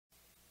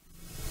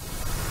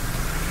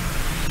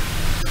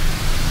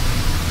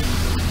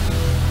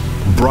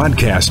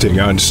Broadcasting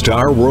on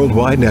Star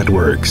Worldwide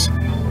Networks.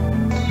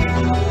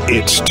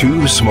 It's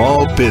Two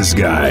Small Biz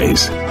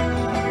Guys.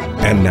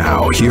 And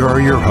now, here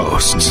are your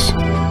hosts,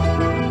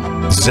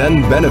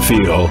 Zen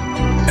Benefiel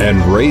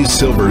and Ray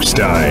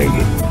Silverstein.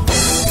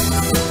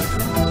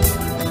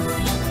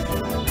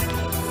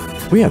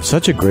 We have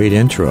such a great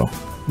intro.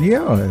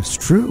 Yeah, it's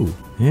true.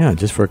 Yeah,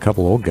 just for a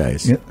couple old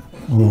guys. Yeah.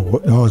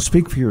 Well,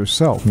 speak for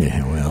yourself.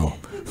 Yeah, well.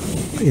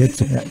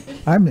 It's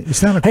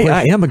not a question. Hey,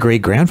 I am a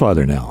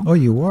great-grandfather now. Oh,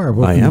 you are?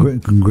 Well, I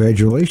am.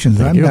 Congratulations.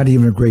 Thank I'm you. not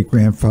even a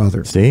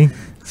great-grandfather. See?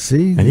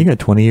 And you got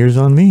 20 years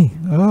on me.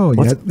 Oh,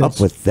 What's yeah.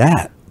 up with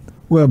that?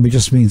 Well, it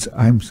just means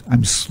I'm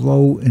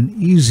slow and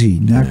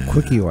easy, not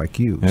quickie like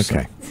you.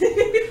 Okay.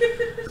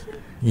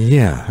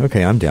 Yeah,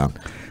 okay, I'm down.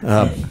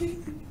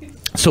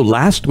 So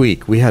last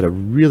week, we had a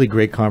really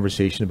great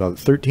conversation about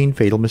 13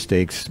 fatal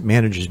mistakes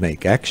managers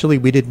make. Actually,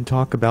 we didn't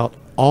talk about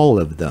all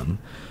of them.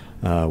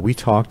 We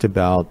talked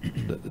about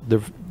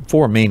the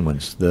four main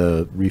ones: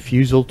 the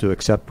refusal to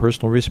accept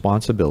personal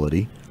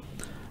responsibility,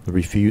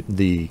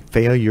 the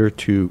failure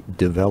to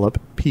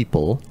develop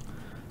people,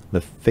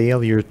 the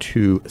failure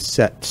to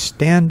set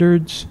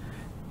standards,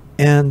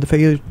 and the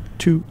failure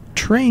to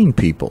train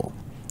people.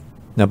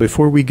 Now,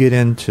 before we get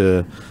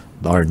into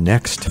our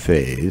next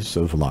phase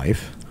of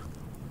life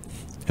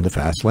in the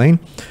fast lane,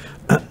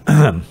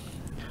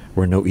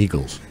 we're no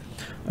eagles.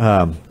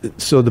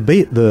 So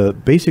the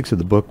basics of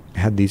the book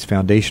had these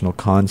foundational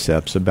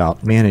concepts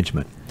about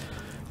management.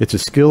 It's a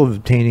skill of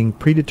obtaining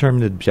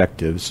predetermined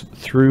objectives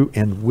through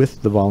and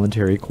with the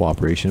voluntary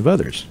cooperation of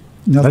others.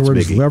 In other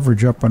words, biggie.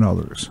 leverage up on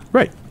others.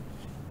 Right.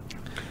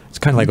 It's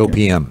kind of like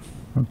OPM.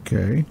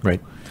 Okay.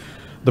 Right.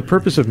 The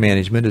purpose of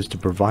management is to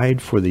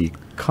provide for the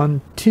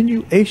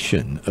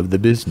continuation of the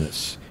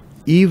business,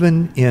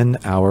 even in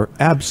our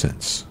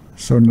absence.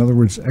 So, in other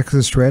words,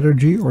 exit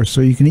strategy, or so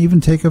you can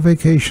even take a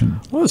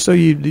vacation. Well, so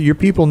your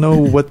people know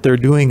what they're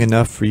doing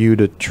enough for you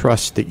to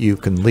trust that you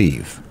can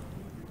leave.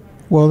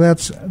 Well,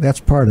 that's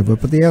part of it,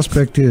 but the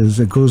aspect is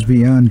it goes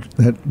beyond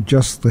that.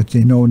 Just that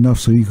they know enough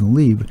so you can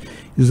leave,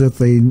 is that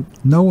they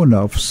know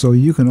enough so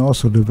you can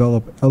also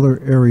develop other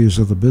areas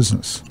of the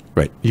business.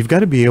 Right. You've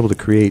got to be able to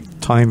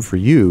create time for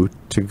you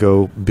to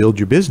go build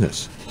your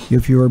business.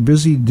 If you are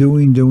busy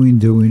doing,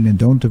 and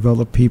don't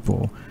develop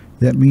people,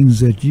 that means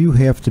that you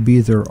have to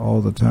be there all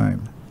the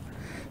time.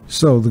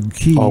 So the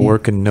key... All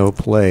work and no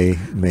play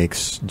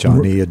makes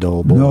Johnny a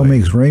dull boy. No, it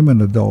makes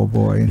Raymond a dull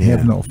boy and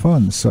have no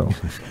fun, so...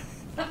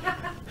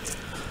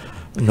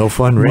 No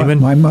fun, Raymond?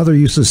 My mother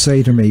used to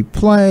say to me,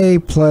 play,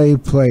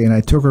 and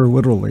I took her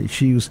literally.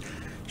 She was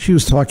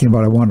talking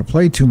about I want to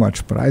play too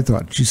much, but I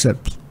thought she said,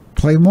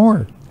 play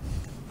more.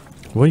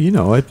 Well, you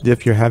know,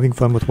 if you're having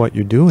fun with what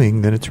you're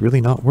doing, then it's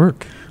really not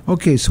work.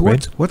 Okay, so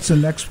right? what's the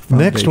next foundation?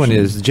 The next one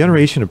is the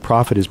generation of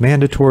profit is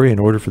mandatory in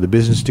order for the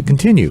business to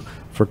continue,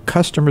 for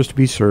customers to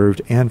be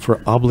served, and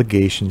for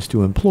obligations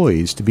to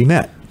employees to be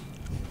met.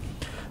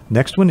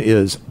 Next one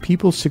is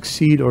people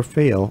succeed or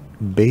fail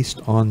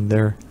based on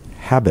their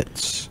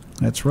habits.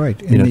 That's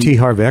right. You know, T.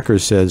 Harv Eker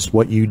says,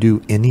 what you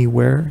do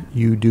anywhere,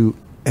 you do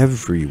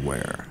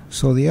everywhere.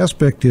 So the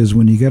aspect is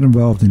when you get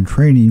involved in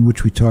training,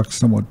 which we talked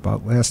somewhat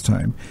about last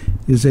time,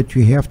 is that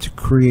you have to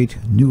create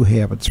new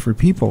habits for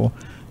people,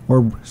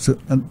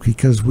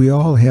 because we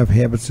all have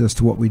habits as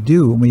to what we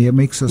do, and it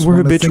makes us we're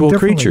want to think habitual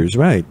differently. Creatures,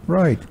 right?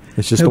 Right.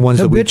 It's just the ones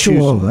that we choose.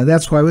 Habitual.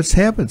 That's why it's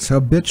habits.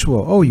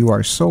 Habitual. Oh, you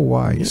are so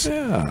wise.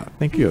 Yeah,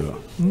 thank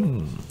you.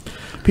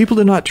 People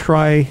do not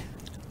try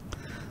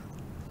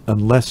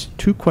unless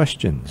two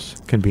questions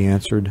can be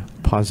answered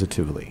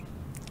positively.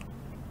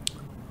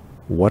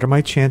 What are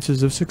my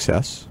chances of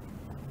success?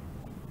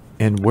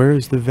 And where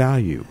is the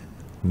value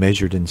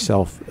measured in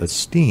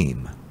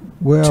self-esteem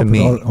to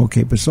me?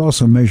 But it's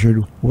also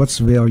measured what's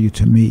value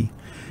to me.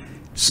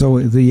 So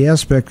the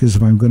aspect is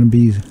if I'm going to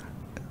be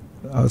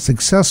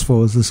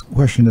successful is this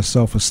question of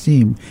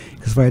self-esteem.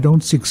 Because if I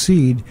don't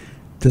succeed,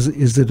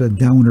 is it a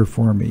downer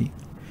for me?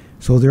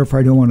 So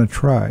therefore I don't want to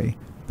try.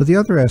 But the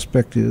other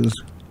aspect is,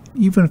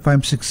 even if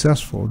I'm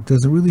successful,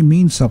 does it really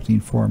mean something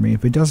for me?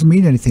 If it doesn't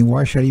mean anything,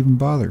 why should I even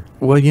bother?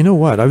 Well, you know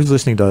what? I was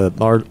listening to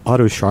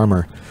Otto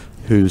Scharmer,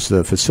 who's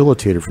the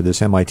facilitator for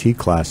this MIT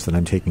class that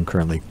I'm taking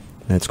currently,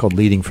 and it's called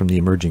Leading from the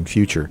Emerging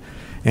Future.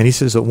 And he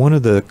says that one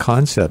of the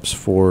concepts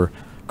for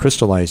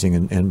crystallizing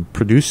and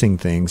producing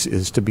things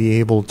is to be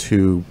able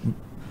to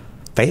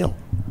fail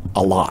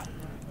a lot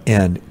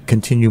and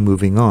continue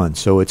moving on.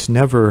 So it's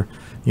never,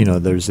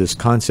 there's this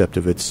concept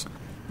of it's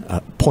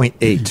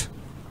 0.8.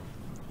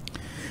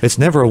 It's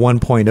never a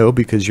 1.0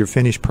 because your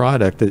finished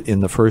product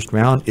in the first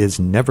round is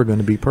never going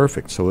to be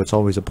perfect. So it's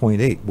always a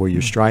 0.8 where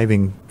you're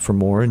striving for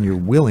more and you're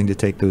willing to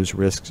take those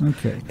risks.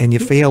 Okay. And you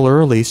fail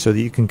early so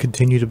that you can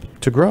continue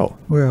to grow.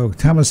 Well,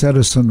 Thomas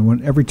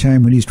Edison, every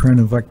time when he's trying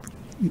to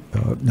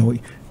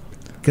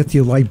get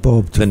the light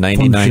bulb to the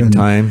 99 function,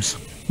 times.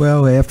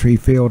 Well, after he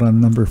failed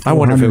on number 450. I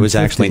wonder if it was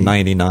actually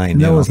 99.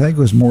 No, I think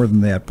it was more than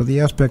that. But the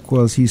aspect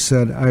was he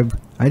said,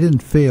 I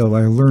didn't fail.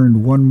 I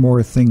learned one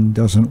more thing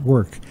doesn't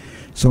work.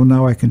 So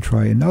now I can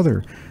try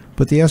another.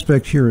 But the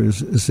aspect here is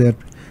that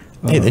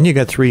Hey, then you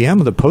got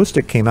 3M. The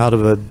Post-it came out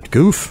of a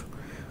goof.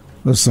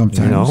 Well,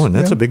 sometimes, and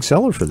that's a big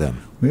seller for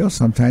them. Well,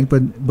 sometimes,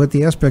 but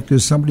the aspect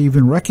is somebody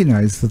even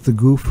recognized that the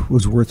goof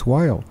was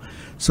worthwhile.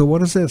 So what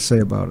does that say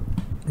about it?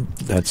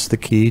 That's the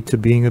key to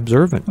being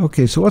observant.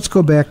 Okay, so let's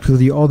go back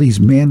to all these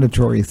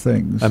mandatory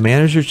things. A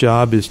manager's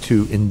job is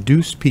to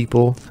induce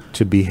people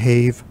to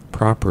behave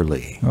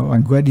properly. Oh,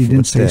 I'm glad you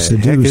didn't say seduce.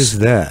 What the heck is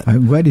that?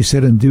 I'm glad you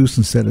said induce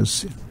instead of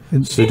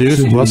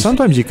seduce. Well,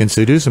 sometimes you can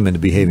seduce them into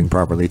behaving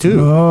properly,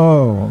 too.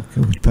 Oh,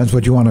 it depends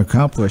what you want to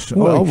accomplish.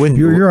 Well,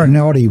 you're a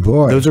naughty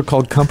boy. Those are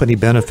called company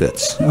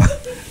benefits.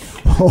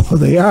 Oh,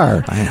 they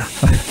are.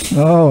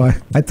 Oh,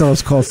 I thought it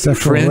was called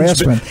sexual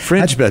harassment.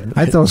 I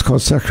thought it was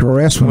called sexual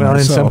harassment. Well,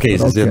 myself, in some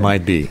cases okay. it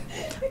might be.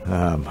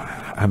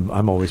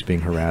 I'm always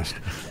being harassed,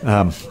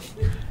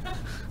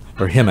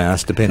 or him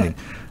asked, depending.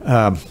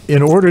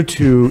 In order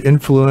to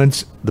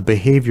influence the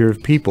behavior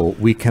of people,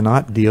 we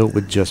cannot deal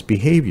with just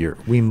behavior.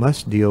 We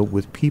must deal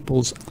with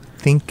people's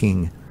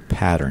thinking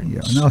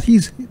patterns. Yeah. Now,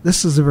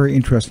 this is a very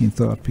interesting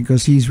thought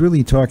because he's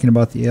really talking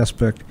about the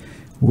aspect,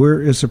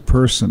 where is a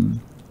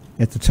person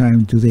at the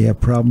time? Do they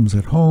have problems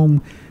at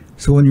home?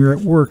 So when you're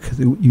at work,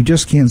 you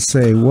just can't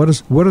say, what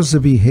is the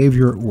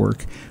behavior at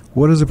work?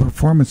 What is the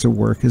performance at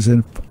work? Is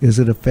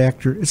it a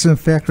factor? It's a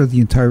factor of the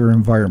entire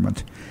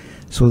environment.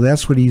 So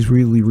that's what he's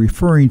really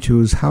referring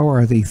to, is how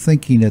are they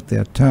thinking at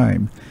that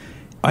time?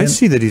 I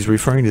see that he's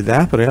referring to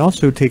that, but I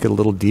also take it a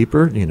little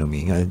deeper. You know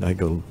me, I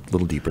go a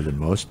little deeper than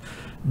most.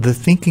 The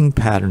thinking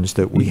patterns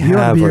that we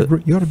have.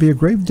 You ought to be a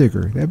grave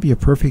digger. That'd be a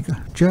perfect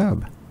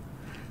job.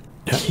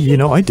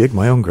 I dig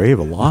my own grave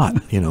a lot.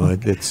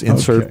 It's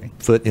insert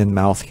foot in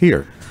mouth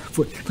here.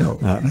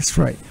 That's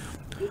right.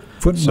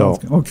 Foot in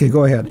mouth. Okay,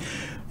 go ahead.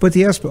 But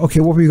what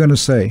were you going to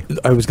say?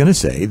 I was going to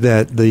say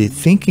that the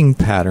thinking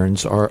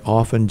patterns are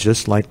often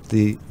just like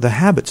the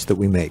habits that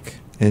we make.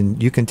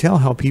 And you can tell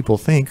how people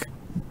think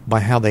by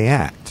how they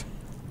act.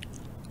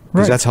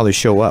 Because that's how they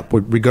show up.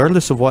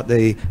 Regardless of what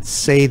they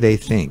say they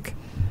think,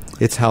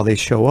 it's how they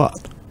show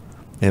up.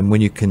 And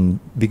when you can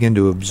begin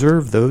to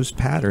observe those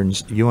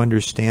patterns, you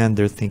understand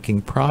their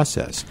thinking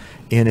process.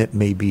 And it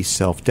may be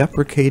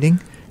self-deprecating,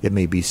 it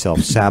may be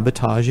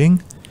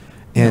self-sabotaging,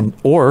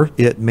 or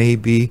it may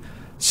be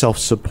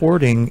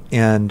self-supporting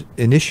and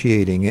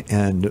initiating,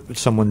 and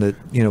someone that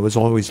is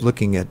always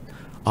looking at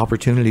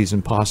opportunities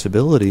and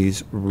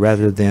possibilities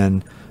rather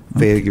than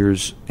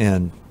failures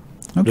and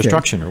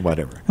destruction or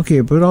whatever.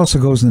 Okay, but it also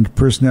goes into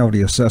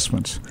personality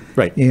assessments.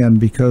 Right. And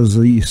because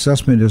the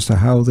assessment as to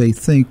how they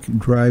think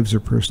drives their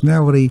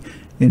personality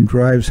and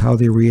drives how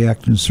they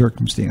react in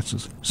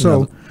circumstances.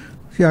 So,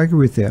 I agree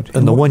with that.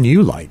 And the one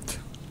you liked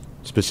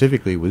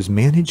specifically was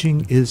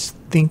managing is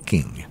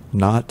thinking,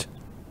 not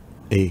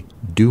a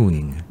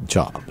doing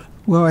job.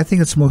 Well, I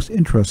think it's most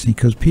interesting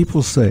because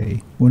people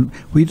say, when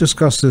we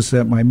discussed this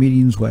at my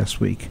meetings last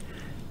week,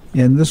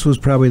 and this was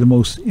probably the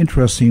most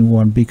interesting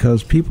one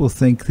because people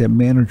think that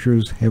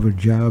managers have a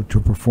job to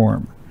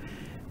perform.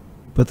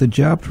 But the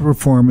job to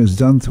perform is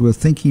done through a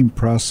thinking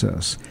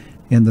process.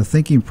 And the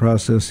thinking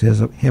process is,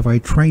 have I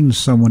trained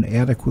someone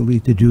adequately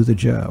to do the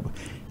job?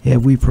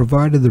 Have we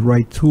provided the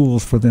right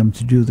tools for them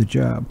to do the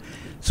job?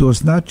 So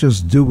it's not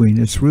just doing,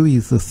 it's really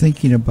the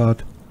thinking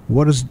about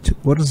what is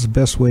the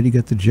best way to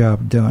get the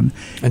job done.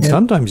 And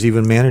sometimes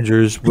even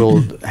managers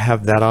will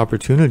have that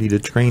opportunity to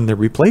train their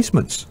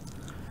replacements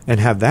and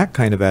have that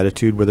kind of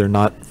attitude where they're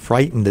not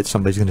frightened that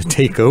somebody's going to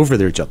take over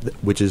their job,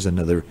 which is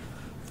another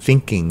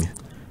thinking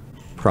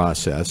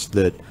process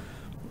that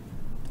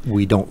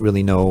we don't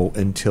really know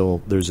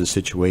until there's a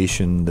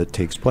situation that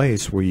takes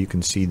place where you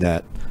can see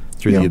that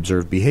through the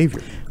observed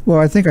behavior. Well,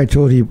 I think I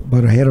told you,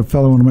 but I had a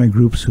fellow in one of my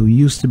groups who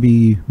used to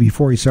be,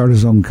 before he started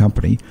his own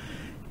company,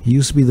 he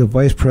used to be the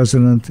vice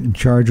president in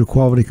charge of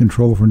quality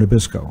control for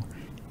Nabisco.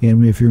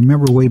 And if you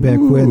remember way back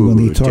when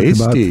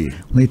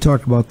they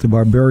talked about the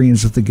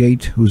barbarians at the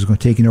gate who's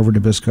taking over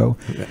Nabisco,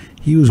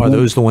 Are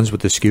those the ones with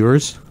the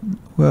skewers?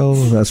 Well,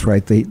 that's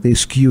right. They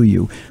skew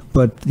you.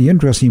 But the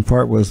interesting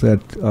part was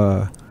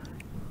that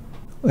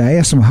I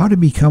asked him how to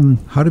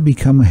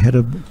become head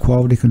of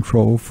quality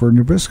control for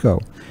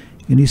Nabisco,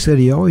 and he said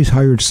he always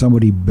hired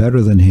somebody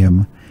better than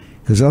him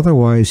because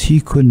otherwise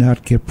he could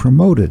not get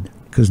promoted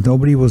because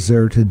nobody was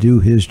there to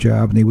do his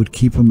job, and they would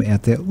keep him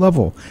at that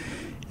level.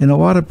 And a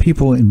lot of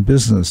people in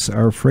business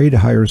are afraid to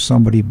hire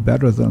somebody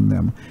better than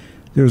them.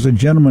 There's a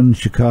gentleman in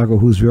Chicago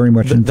who's very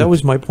much into... That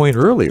was my point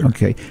earlier.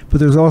 Okay. But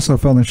there's also a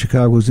fellow in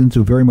Chicago who's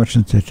very much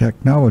into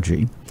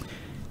technology.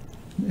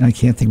 I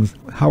can't think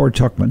of Howard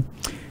Tuckman.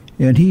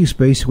 And he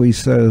basically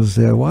says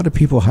that a lot of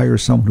people hire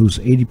someone who's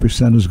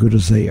 80% as good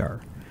as they are.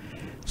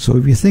 So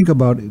if you think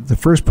about it, the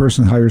first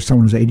person hires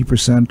someone who's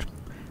 80%,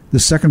 the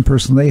second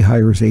person they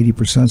hire is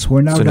 80%. So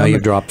now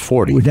you've dropped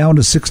 40. We're down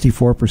to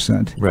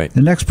 64%. Right.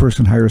 The next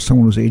person hires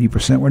someone who's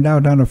 80%. We're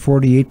now down to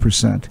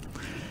 48%.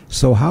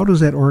 So how does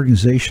that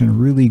organization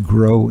really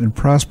grow and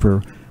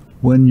prosper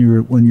when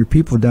your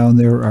people down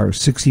there are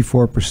 64%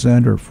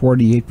 or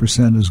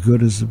 48% as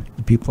good as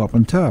the people up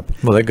on top?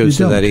 Well, that goes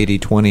to that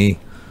 80-20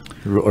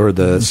 or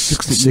the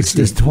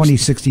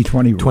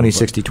 20-60-20 rule.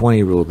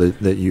 20-60-20 rule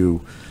that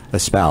you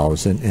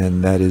espouse,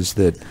 and that is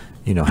that,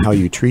 how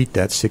you treat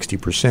that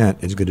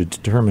 60% is going to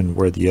determine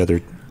where the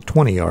other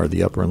 20 are,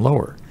 the upper and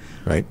lower,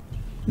 right?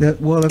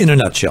 In a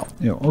nutshell.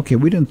 Okay,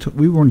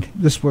 we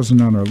weren't. This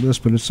wasn't on our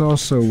list, but it's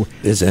also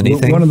is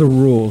anything one of the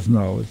rules.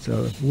 No, it's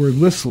we're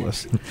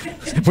listless.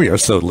 We are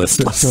so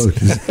listless. So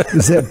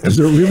does it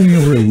really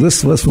mean we're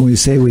listless when we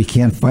say we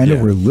can't find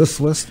it? We're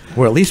listless.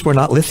 Well, at least we're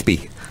not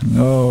lispy.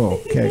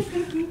 Oh, okay.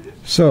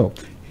 So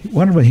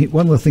one of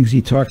the things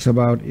he talks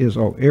about is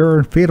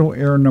fatal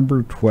error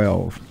number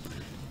 12,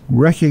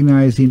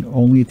 recognizing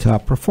only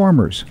top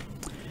performers.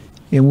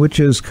 And which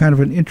is kind of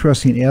an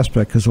interesting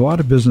aspect, because a lot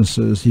of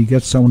businesses, you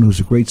get someone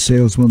who's a great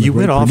salesman. You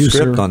went off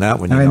script on that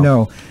one. I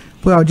know.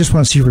 Well, I just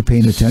want to see if you're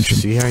paying attention.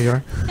 See how you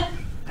are?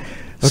 Okay.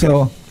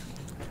 So,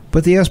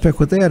 but the aspect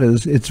with that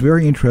is it's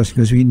very interesting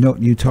because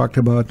you talked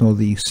about the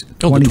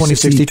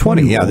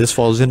 20-60-20. Yeah, this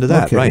falls into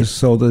that, okay, right?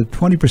 So the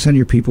 20% of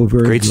your people are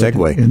very great good,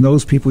 segue, and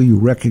those people you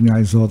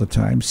recognize all the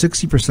time.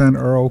 60%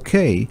 are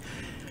okay,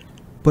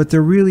 but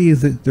they're really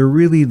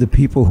the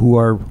people who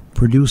are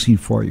producing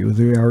for you.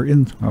 They are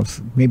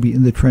maybe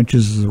in the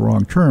trenches is the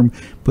wrong term,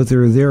 but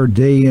they're there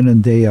day in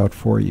and day out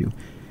for you.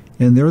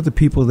 And they're the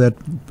people that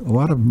a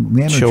lot of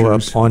managers show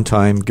up on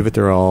time, give it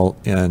their all,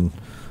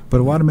 but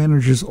a lot of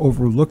managers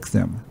overlook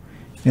them.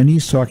 And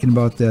he's talking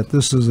about that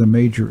this is a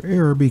major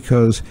error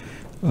because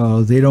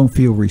they don't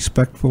feel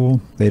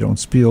respectful. They don't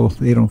feel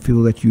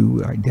that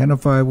you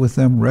identify with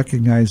them,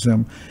 recognize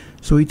them.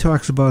 So he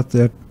talks about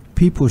that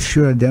people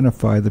should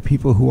identify the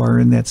people who are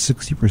in that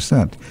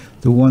 60%,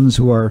 the ones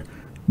who are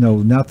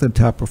not the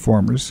top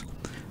performers.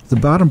 The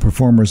bottom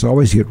performers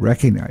always get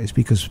recognized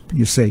because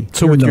you say,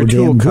 so with your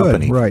tool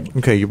company, good. Right?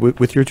 Okay,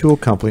 with your tool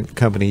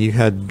company, you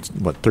had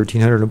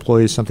 1,300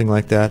 employees, something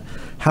like that.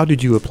 How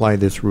did you apply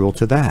this rule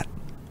to that?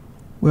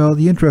 Well,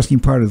 the interesting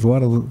part is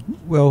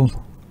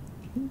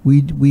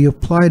we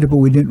applied it, but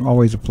we didn't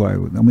always apply it.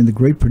 I mean, the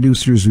great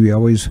producers we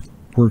always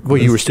worked with.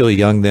 Well, you were still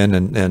young then,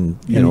 and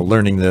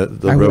learning the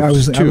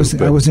ropes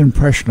too. I was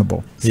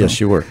impressionable. Yes,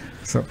 you were.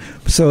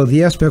 So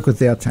the aspect with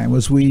that time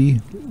was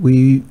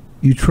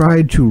you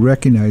tried to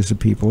recognize the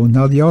people.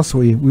 Now,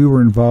 we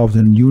were involved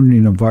in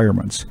union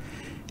environments.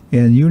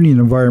 And union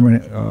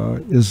environment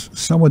is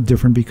somewhat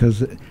different because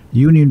the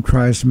union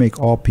tries to make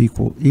all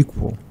people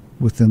equal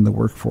within the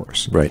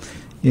workforce. Right.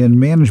 And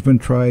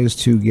management tries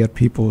to get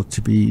people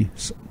to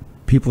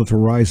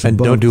rise above. And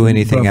don't do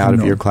anything out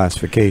of your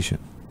classification.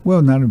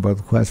 Well, not about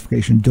the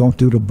classification. Don't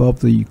do it above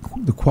the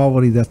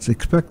quality that's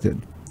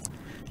expected.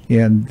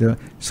 And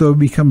so it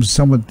becomes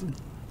somewhat.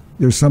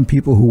 There's some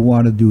people who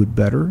want to do it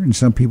better, and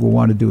some people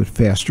want to do it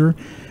faster.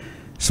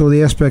 So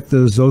the aspect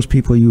is those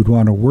people you'd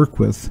want to work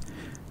with.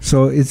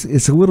 So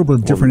it's a little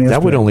bit different.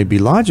 That would only be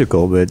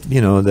logical, but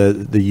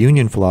the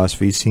union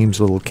philosophy seems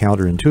a little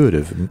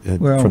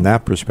counterintuitive from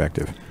that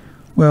perspective.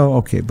 Well,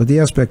 okay, but the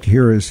aspect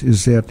here is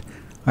that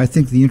I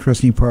think the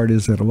interesting part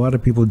is that a lot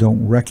of people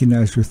don't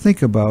recognize or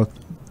think about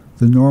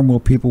the normal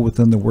people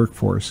within the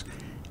workforce,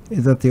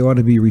 that they ought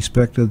to be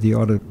respected, they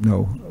ought to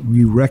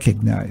be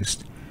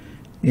recognized.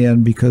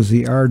 And because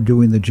they are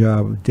doing the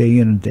job day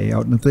in and day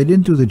out. And if they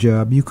didn't do the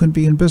job, you couldn't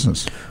be in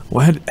business.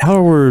 Well,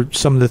 how were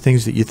some of the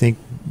things that you think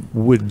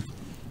would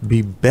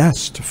be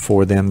best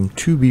for them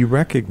to be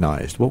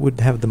recognized? What would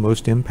have the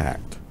most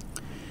impact?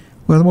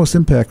 Well, the most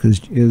impact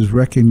is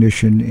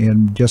recognition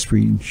and just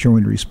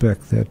showing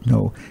respect that,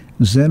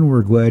 Zen,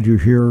 we're glad you're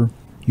here.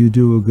 You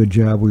do a good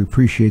job. We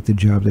appreciate the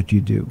job that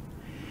you do.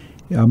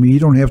 I mean, you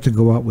don't have to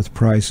go out with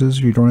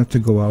prizes. You don't have to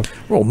go out.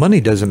 Well, money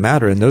doesn't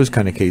matter in those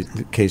kind of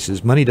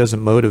cases. Money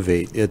doesn't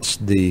motivate. It's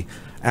the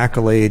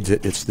accolades.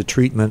 It's the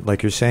treatment,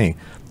 like you're saying.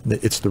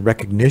 It's the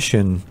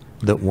recognition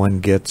that one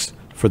gets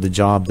for the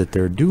job that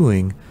they're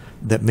doing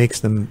that makes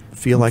them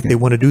feel like they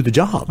want to do the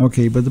job.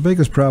 Okay, but the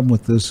biggest problem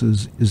with this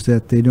is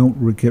that they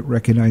don't get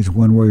recognized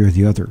one way or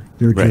the other.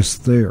 They're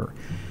just there.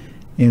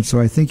 And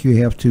so I think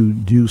you have to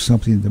do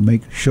something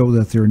to show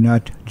that they're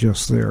not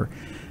just there.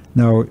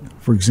 Now,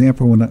 for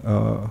example, when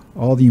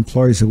all the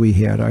employees that we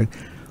had,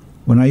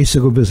 when I used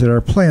to go visit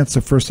our plants,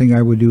 the first thing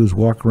I would do is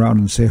walk around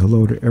and say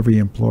hello to every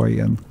employee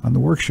on the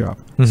workshop.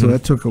 Mm-hmm. So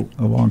that took a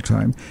long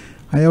time.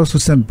 I also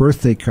sent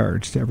birthday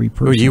cards to every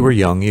person. Well, you were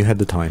young. You had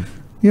the time.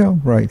 Yeah,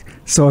 right.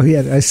 So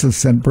I still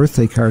sent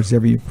birthday cards to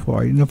every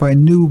employee. And if I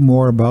knew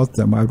more about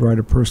them, I'd write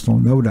a personal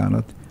note on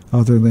it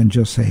other than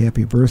just say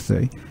happy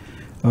birthday.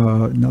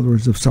 In other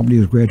words, if somebody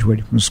was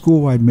graduating from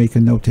school, I'd make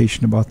a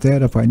notation about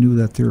that. If I knew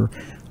that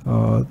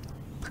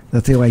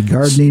that they like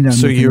gardening,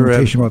 I'd make a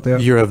notation about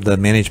that. You're of the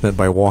management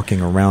by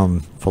walking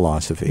around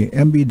philosophy.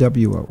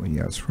 MBWO,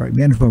 yes, right.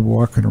 Management by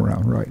walking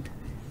around, right.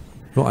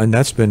 Well, and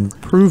that's been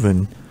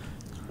proven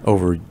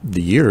over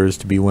the years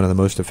to be one of the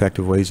most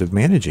effective ways of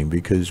managing,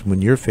 because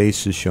when your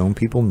face is shown,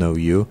 people know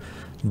you.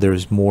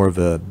 There's more of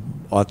a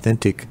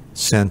authentic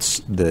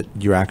sense that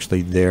you're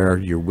actually there,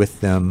 you're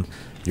with them,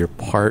 you're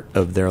part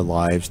of their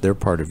lives, they're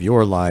part of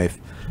your life,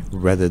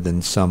 rather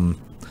than some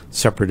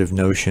separative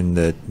notion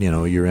that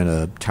you're in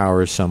a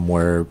tower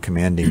somewhere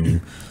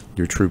commanding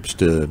your troops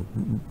to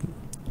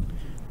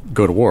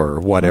go to war or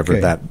whatever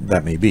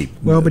that may be.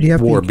 Well, but you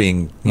have war to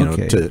being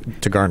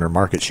to garner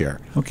market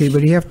share. Okay,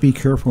 but you have to be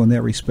careful in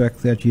that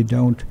respect that you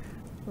don't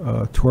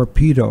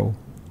torpedo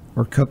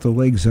or cut the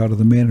legs out of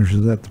the manager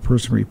that the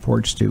person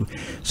reports to.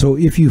 So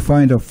if you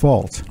find a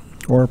fault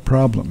or a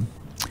problem,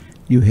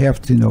 you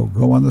have to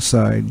go on the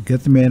side,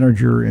 get the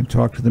manager, and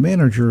talk to the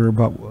manager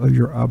about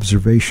your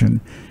observation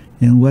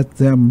and let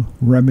them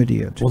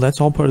remedy it. Well,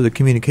 that's all part of the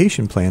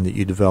communication plan that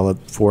you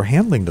develop for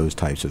handling those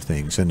types of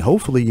things. And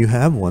hopefully you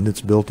have one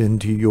that's built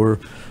into your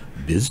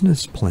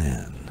business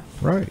plan.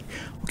 Right.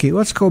 Okay,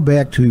 let's go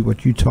back to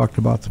what you talked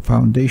about, the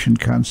foundation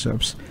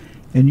concepts.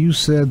 And you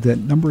said that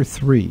number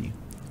 3,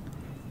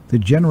 the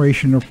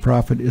generation of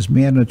profit is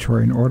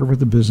mandatory in order for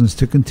the business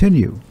to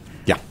continue.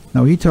 Yeah.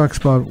 Now, he talks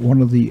about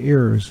one of the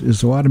errors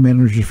is a lot of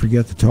managers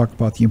forget to talk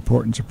about the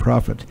importance of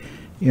profit.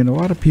 And a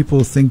lot of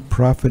people think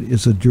profit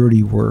is a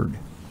dirty word.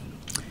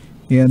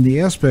 And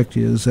the aspect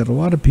is that a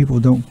lot of people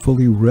don't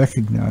fully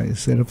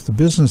recognize that if the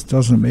business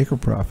doesn't make a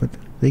profit,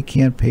 they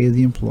can't pay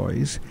the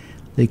employees,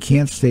 they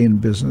can't stay in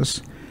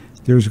business,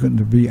 there's going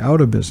to be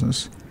out of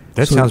business.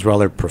 That sounds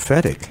rather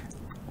prophetic.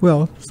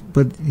 Well,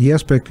 but the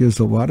aspect is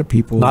a lot of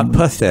people... Not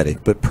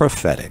pathetic, but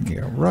prophetic.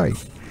 Yeah, right.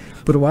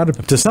 But a lot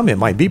of... To some, it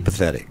might be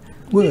pathetic.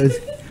 Well,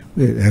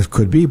 it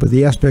could be, but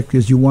the aspect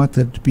is you want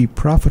that to be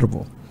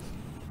profitable.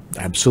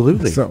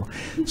 Absolutely.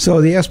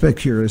 So the aspect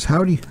here is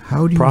how do you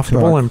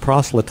profitable talk, and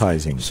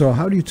proselytizing. So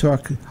how do you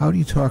talk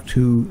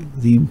to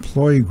the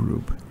employee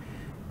group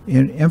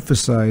and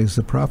emphasize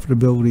the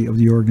profitability of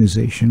the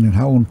organization and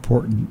how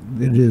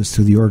important it is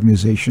to the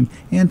organization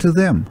and to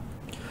them?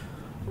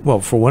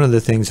 Well, for one of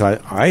the things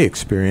I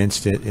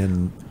experienced it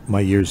in my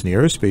years in the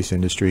aerospace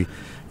industry,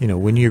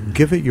 when you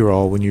give it your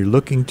all, when you're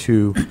looking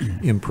to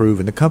improve,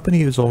 and the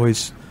company is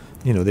always,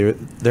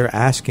 they're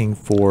asking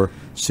for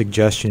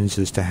suggestions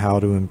as to how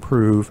to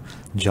improve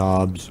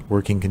jobs,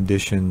 working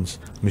conditions,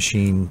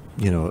 machine,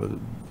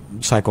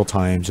 cycle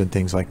times and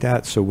things like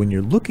that. So when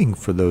you're looking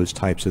for those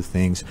types of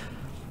things,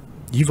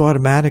 you've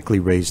automatically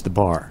raised the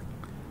bar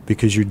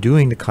because you're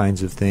doing the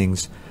kinds of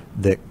things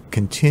that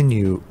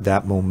continue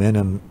that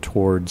momentum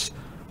towards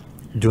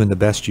doing the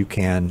best you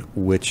can,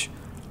 which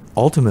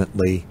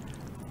ultimately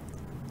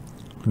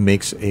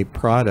makes a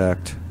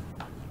product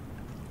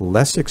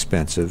less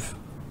expensive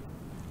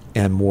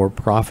and more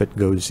profit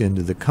goes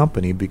into the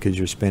company because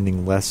you're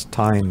spending less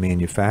time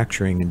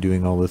manufacturing and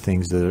doing all the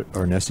things that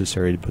are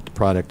necessary to put the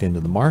product into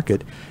the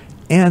market.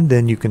 And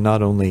then you can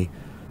not only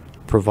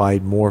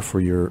provide more for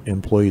your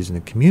employees in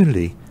the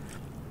community,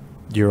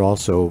 you're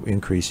also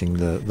increasing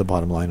the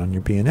bottom line on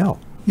your P&L.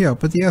 Yeah,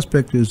 but the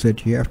aspect is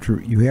that you have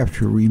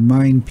to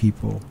remind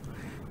people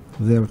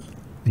that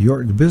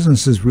the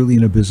business is really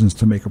in a business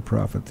to make a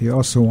profit. They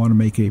also want to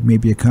make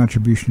maybe a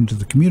contribution to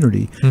the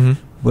community. Mm-hmm.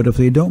 But if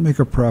they don't make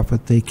a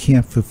profit, they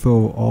can't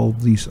fulfill all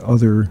these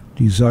other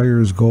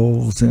desires,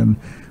 goals, and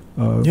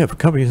if a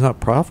company is not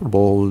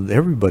profitable,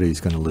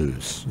 everybody's going to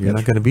lose. You're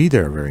not going to be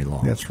there very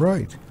long. That's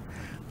right.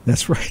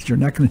 That's right. You're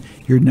not going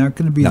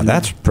to be. Now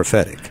that's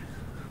prophetic.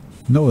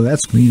 No,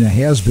 that's being a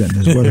has-been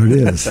is what it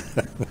is.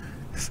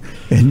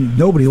 And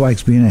nobody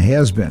likes being a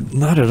has-been.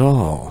 Not at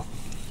all.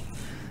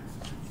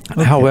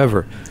 Okay.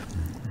 However,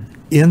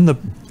 in the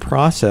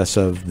process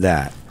of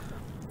that,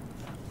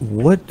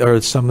 what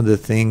are some of the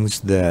things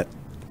that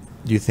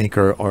you think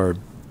are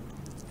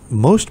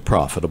most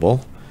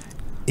profitable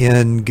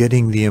in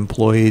getting the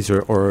employees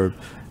or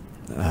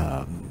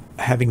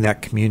having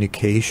that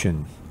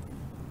communication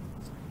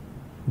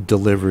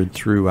delivered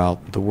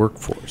throughout the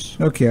workforce?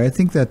 Okay, I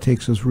think that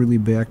takes us really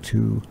back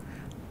to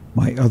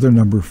my other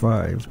number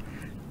 5,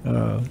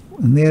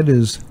 and that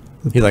is...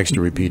 He likes to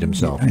repeat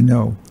himself. I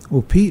know.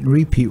 Well, Pete and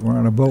Repeat were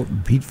on a boat,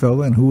 and Pete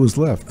fell in. Who was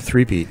left?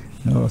 3-Pete.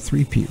 Oh,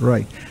 3-Pete,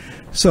 right.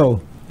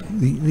 So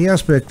the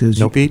aspect is...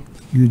 No, Pete?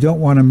 You don't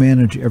want to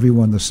manage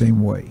everyone the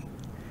same way.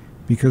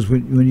 Because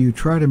when you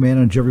try to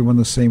manage everyone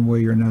the same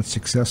way, you're not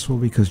successful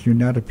because you're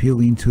not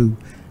appealing to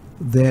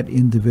that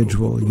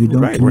individual. You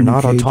don't We're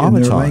not communicate in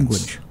their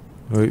automatons.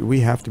 language. We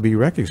have to be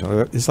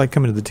recognized. It's like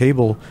coming to the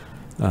table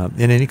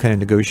in any kind of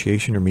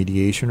negotiation or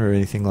mediation or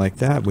anything like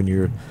that. When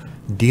you're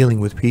dealing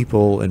with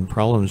people and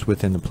problems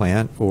within the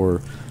plant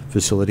or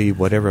facility,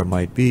 whatever it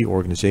might be,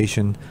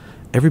 organization,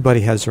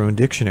 everybody has their own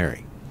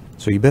dictionary.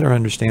 So you better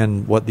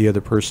understand what the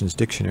other person's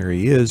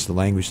dictionary is, the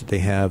language that they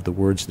have, the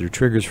words that are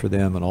triggers for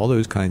them, and all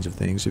those kinds of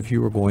things if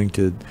you were going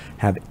to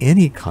have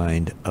any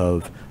kind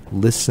of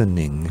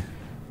listening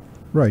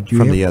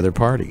from the other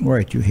party.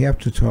 Right. You have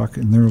to talk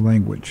in their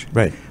language.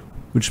 Right.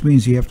 Which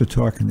means you have to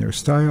talk in their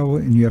style,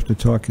 and you have to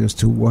talk as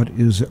to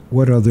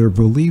what are their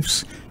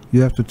beliefs.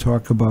 You have to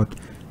talk about,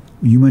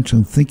 you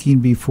mentioned thinking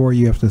before,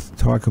 you have to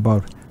talk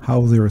about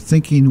how they're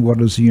thinking,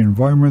 what is the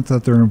environment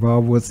that they're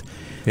involved with.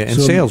 Yeah, in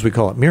sales, we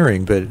call it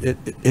mirroring, but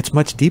it's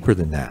much deeper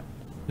than that.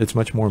 It's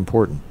much more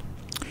important.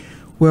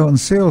 Well, in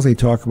sales, they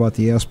talk about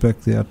the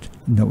aspect that,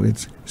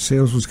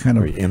 sales was kind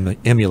of...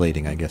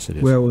 Emulating, I guess it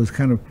is. Well, it was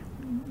kind of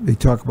they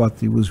talk about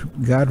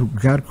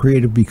God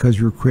created because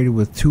you're created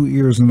with 2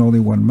 ears and only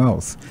 1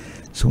 mouth.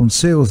 So in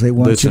sales, they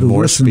want you to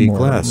listen speak more.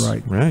 less.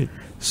 Right.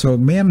 So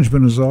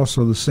management is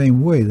also the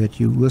same way, that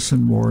you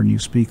listen more and you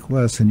speak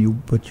less,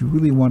 but you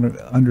really want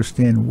to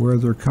understand where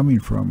they're coming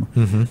from,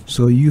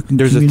 so you can.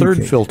 There's a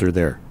third filter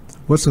there.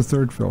 What's the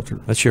third filter?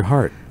 That's your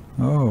heart.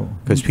 Oh,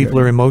 because people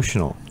are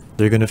emotional.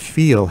 They're going to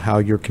feel how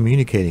you're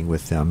communicating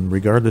with them,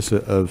 regardless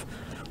of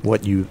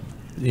what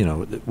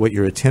what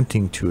you're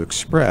attempting to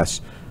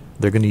express.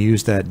 They're going to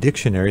use that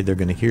dictionary. They're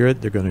going to hear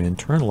it. They're going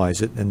to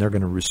internalize it, and they're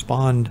going to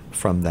respond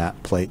from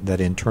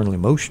that internal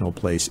emotional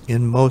place.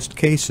 In most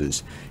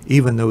cases,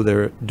 even though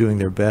they're doing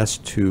their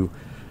best to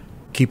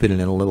keep it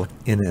in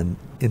an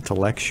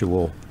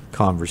intellectual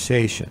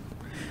conversation.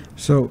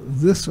 So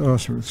this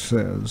author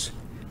says,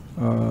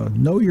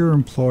 know your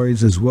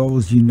employees as well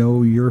as you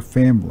know your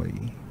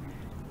family,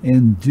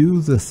 and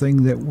do the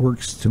thing that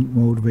works to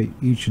motivate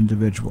each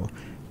individual.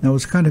 Now,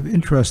 it's kind of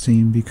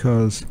interesting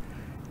because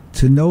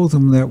to know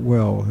them that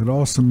well, it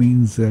also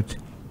means that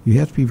you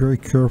have to be very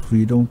careful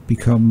you don't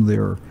become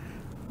their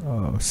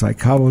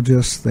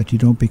psychologist, that you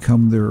don't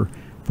become their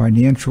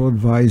financial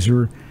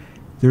advisor.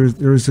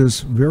 There's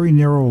this very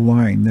narrow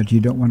line that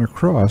you don't want to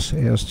cross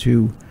as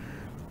to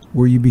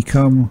where you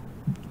become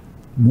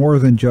more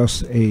than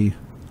just a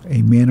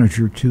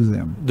manager to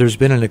them. There's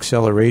been an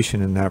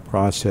acceleration in that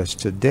process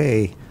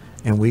today,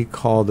 and we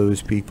call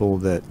those people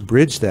that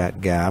bridge that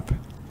gap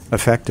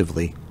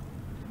effectively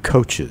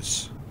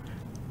coaches.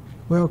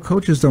 Well,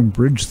 coaches don't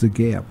bridge the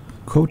gap.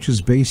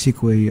 Coaches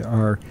basically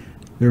are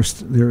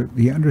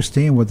they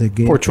understand what the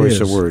gap is. Poor choice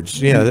of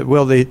words. Yeah.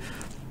 Well, they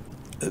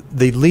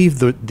leave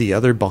the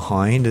other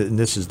behind, and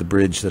this is the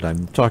bridge that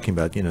I'm talking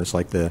about. It's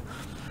like the.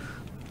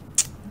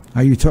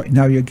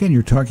 Now again,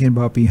 you're talking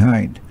about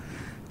behind.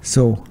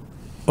 So.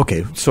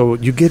 Okay, so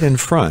you get in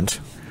front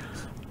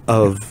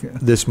of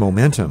this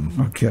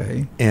momentum.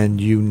 Okay.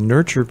 And you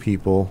nurture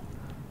people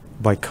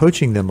by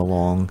coaching them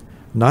along,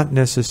 not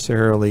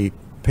necessarily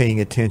paying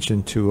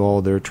attention to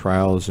all their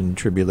trials and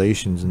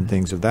tribulations and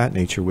things of that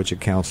nature, which a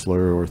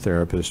counselor or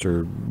therapist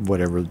or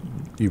whatever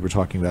you were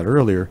talking about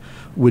earlier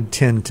would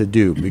tend to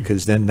do,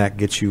 because then that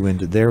gets you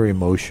into their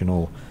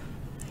emotional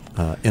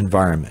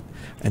environment.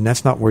 And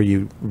that's not where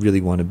you really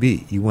want to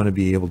be. You want to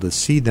be able to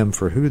see them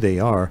for who they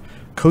are,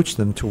 coach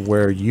them to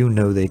where you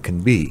know they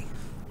can be.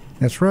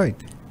 That's right.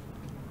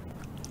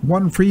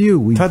 One for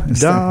you.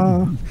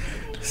 Ta-da!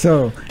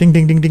 So, ding,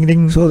 ding, ding, ding,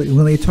 ding. So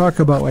when they talk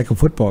about like a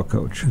football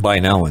coach, by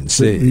now and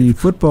see, the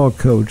football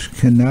coach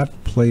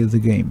cannot play the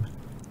game.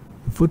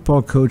 The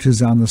football coach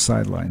is on the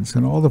sidelines,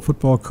 and all the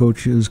football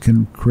coaches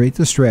can create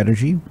the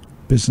strategy.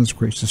 Business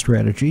creates the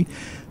strategy.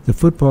 The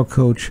football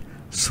coach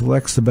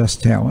selects the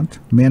best talent.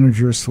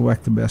 Managers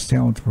select the best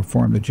talent to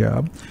perform the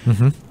job.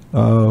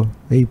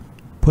 They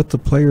put the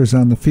players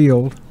on the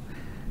field,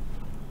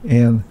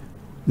 and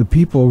the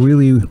people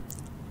really.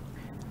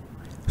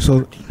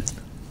 So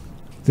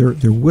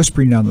they're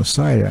whispering on the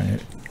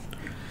side.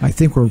 I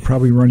think we're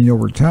probably running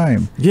over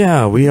time.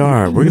 Yeah, we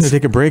are. We're going to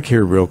take a break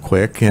here real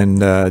quick, and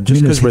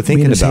just because we're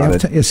thinking about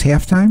it. It's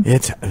halftime?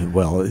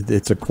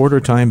 It's a quarter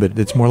time, but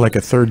it's more like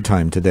a third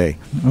time today.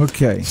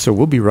 Okay. So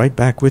we'll be right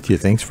back with you.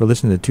 Thanks for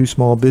listening to Two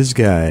Small Biz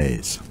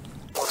Guys.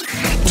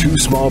 Two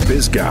Small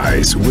Biz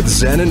Guys with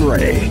Zen and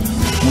Ray.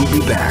 We'll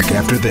be back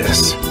after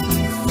this.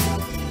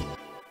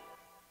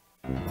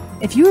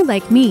 If you're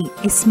like me,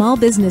 a small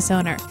business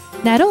owner,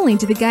 not only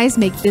do the guys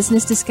make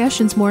business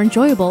discussions more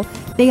enjoyable,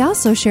 they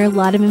also share a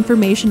lot of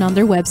information on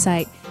their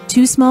website,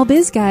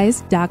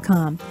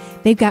 twosmallbizguys.com.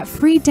 They've got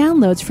free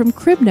downloads from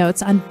crib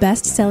notes on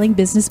best-selling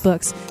business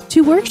books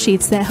to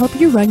worksheets that help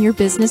you run your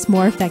business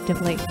more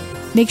effectively.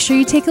 Make sure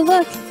you take a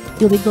look.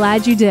 You'll be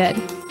glad you did.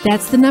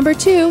 That's the number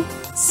 2,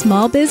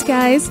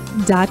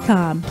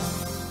 smallbizguys.com.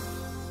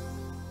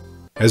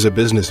 As a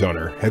business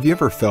owner, have you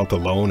ever felt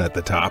alone at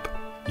the top?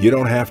 You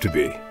don't have to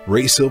be.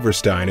 Ray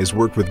Silverstein has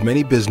worked with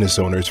many business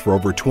owners for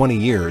over 20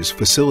 years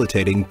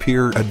facilitating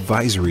peer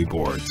advisory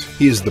boards.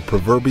 He is the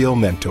proverbial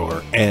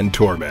mentor and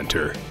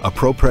tormentor. A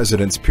Pro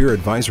President's Peer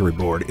Advisory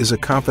Board is a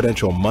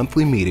confidential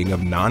monthly meeting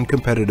of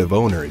non-competitive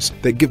owners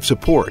that give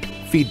support,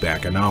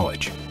 feedback, and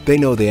knowledge. They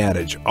know the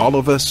adage, all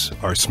of us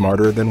are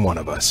smarter than one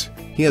of us.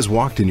 He has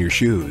walked in your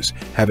shoes,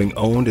 having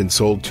owned and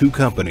sold 2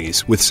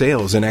 companies with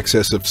sales in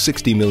excess of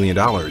 $60 million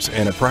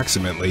and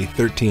approximately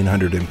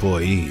 1,300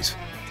 employees.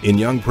 In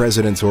Young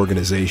President's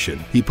organization,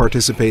 he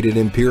participated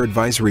in peer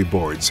advisory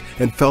boards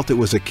and felt it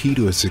was a key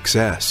to his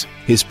success.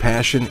 His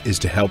passion is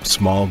to help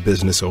small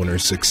business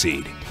owners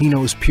succeed. He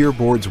knows peer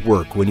boards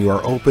work when you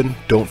are open,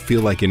 don't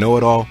feel like you know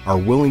it all, are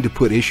willing to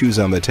put issues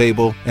on the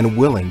table, and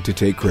willing to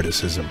take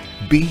criticism.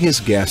 Be his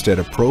guest at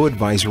a Pro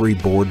Advisory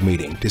Board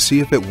meeting to see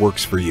if it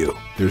works for you.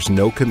 There's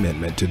no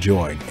commitment to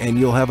join, and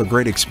you'll have a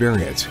great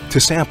experience. To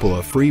sample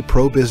a free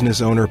Pro Business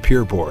Owner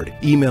Peer Board,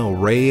 email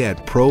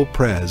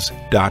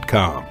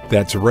ray@proprez.com.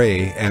 That's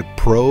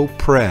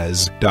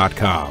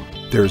ray@proprez.com.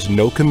 There's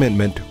no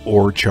commitment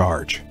or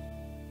charge.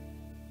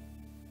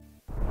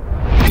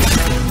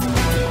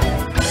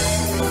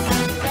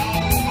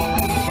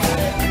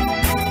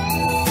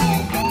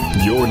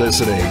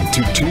 listening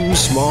to Two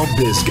Small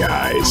Biz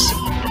Guys.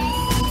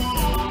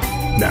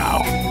 Now,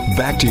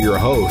 back to your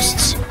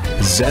hosts,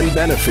 Zen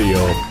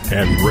Benefiel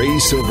and Ray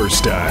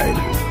Silverstein.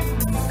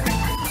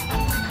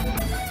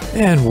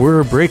 And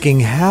we're breaking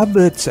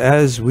habits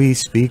as we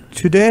speak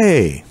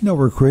today. No,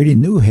 we're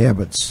creating new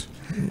habits.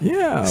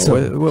 Yeah,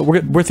 So-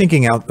 we're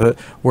thinking out.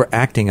 We're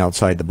acting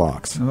outside the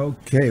box,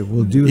 Okay,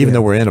 we'll do that. even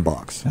though we're in a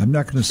box. I'm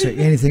not going to say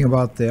anything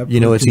about that. You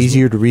know, it's because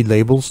easier to read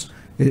labels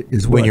it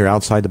is when what? you're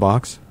outside the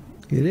box.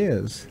 It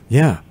is.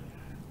 Yeah.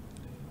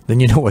 Then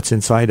you know what's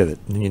inside of it,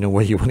 and you know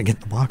whether you want to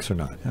get the box or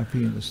not. Not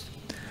being this.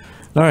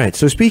 All right.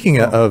 So speaking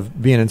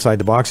of being inside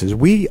the boxes,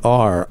 we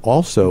are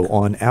also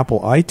on Apple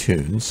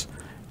iTunes,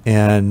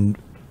 and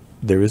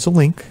there is a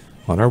link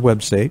on our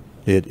website.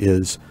 It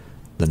is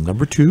the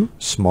number 2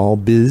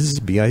 smallbiz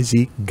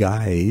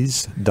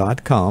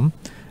guys.com,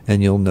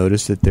 and you'll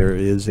notice that there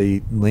is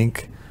a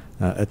link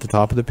at the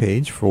top of the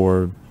page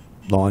for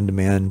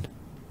on-demand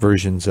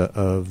versions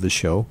of the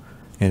show,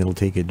 and it'll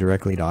take you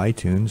directly to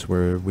iTunes,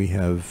 where we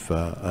have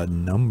a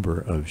number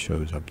of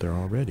shows up there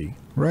already.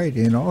 Right,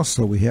 and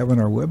also we have on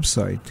our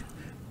website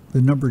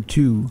the number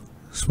 2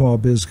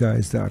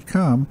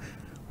 smallbizguys.com,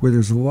 where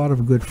there's a lot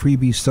of good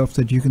freebie stuff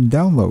that you can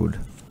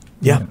download.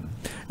 Yeah.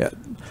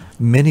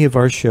 Many of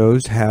our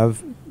shows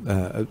have,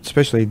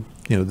 especially,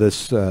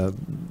 this,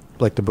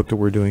 like the book that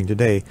we're doing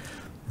today,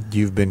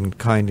 you've been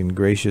kind and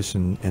gracious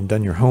and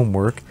done your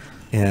homework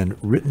and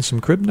written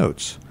some crib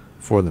notes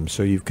for them.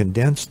 So you've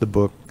condensed the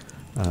book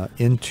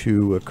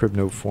into a crib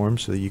note form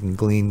so that you can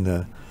glean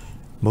the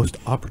most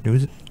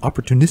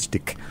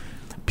opportunistic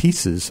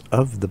pieces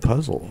of the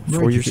puzzle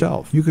for Right,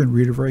 yourself. You can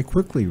read it very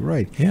quickly,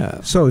 right?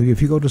 Yeah. So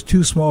if you go to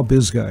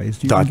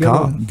 2smallbizguys, you .com.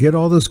 can get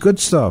all this good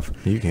stuff.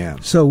 You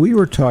can. So we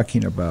were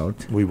talking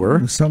about We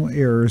were? some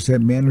errors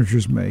that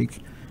managers make.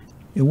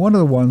 And one of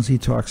the ones he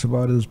talks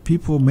about is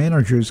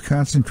managers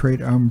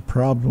concentrate on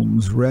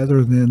problems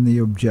rather than the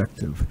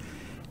objective.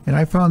 And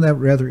I found that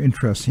rather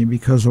interesting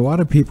because a lot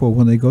of people,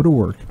 when they go to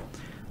work,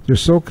 they're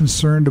so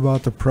concerned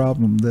about the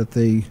problem that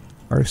they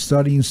are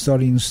studying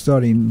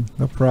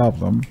the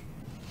problem,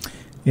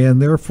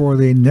 and therefore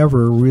they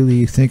never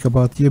really think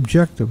about the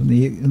objective.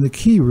 And the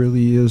key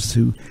really is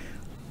to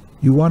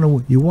you want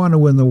to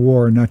win the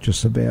war, not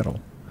just the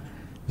battle.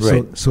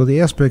 Right. So the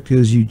aspect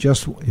is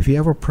if you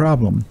have a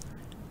problem,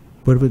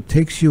 but if it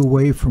takes you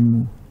away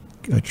from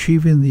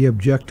achieving the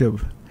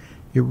objective,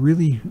 you're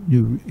really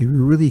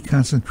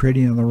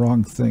concentrating on the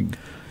wrong thing.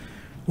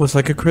 Well, it's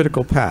like a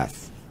critical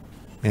path.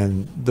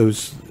 And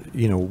those,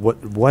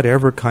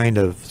 whatever kind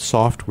of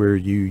software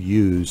you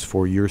use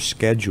for your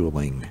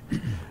scheduling,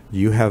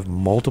 you have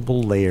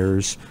multiple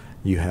layers,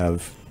 you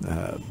have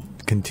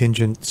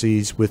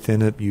contingencies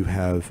within it, you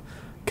have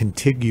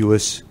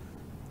contiguous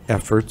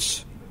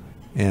efforts,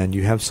 and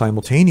you have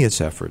simultaneous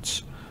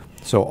efforts.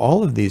 So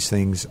all of these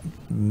things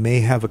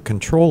may have a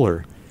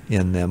controller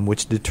in them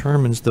which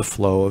determines the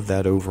flow of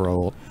that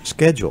overall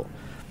schedule.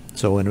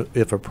 So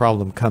if a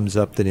problem comes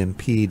up that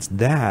impedes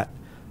that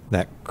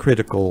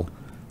critical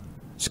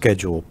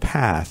schedule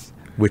path,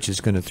 which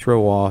is going to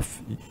throw off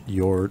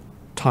your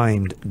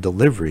timed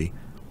delivery,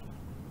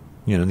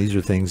 these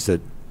are things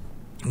that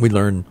we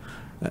learn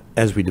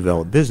as we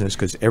develop business,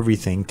 because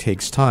everything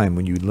takes time.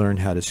 When you learn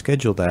how to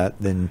schedule that,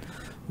 then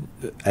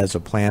as a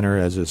planner,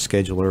 as a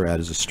scheduler,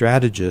 as a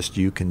strategist,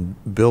 you can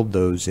build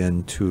those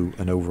into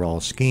an overall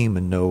scheme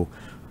and know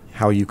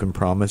how you can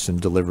promise and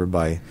deliver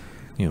by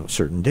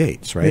certain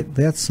dates, right?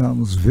 That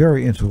sounds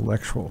very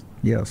intellectual,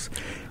 yes.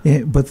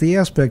 But the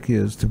aspect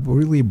is to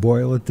really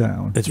boil it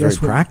down. It's very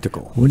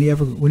practical. When you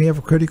have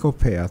a critical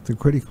path,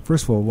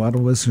 first of all, a lot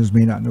of listeners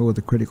may not know what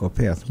the critical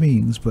path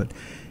means, but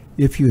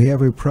if you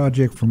have a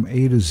project from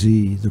A to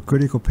Z, the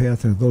critical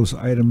path are those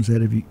items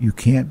that you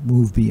can't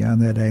move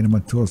beyond that item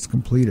until it's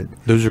completed.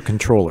 Those are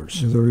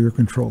controllers. Those are your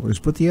controllers.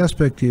 But the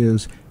aspect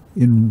is,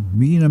 in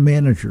being a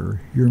manager,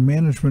 your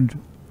management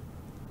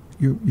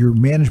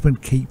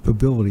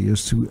capability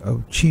is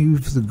to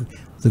achieve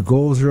the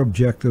goals or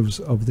objectives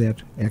of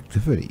that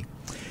activity.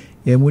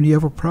 And when you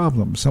have a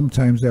problem,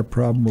 sometimes that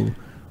problem will...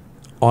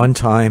 On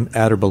time,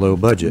 at or below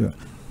budget.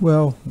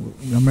 Well,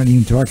 I'm not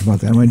even talking about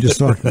that. I'm just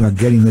talking about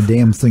getting the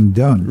damn thing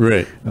done.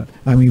 Right.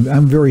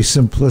 I'm very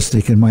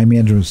simplistic in my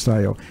management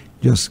style.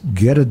 Just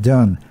get it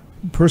done.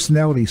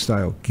 Personality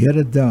style, get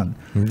it done.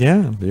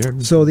 Yeah.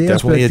 So the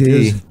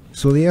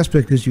definitely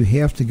aspect is you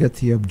have to get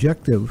the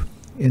objective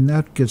and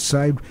not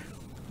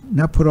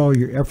put all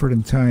your effort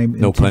and time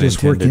No into pun just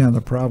intended. working on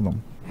the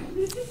problem.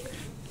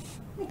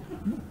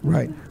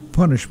 Right.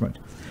 Punishment.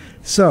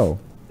 So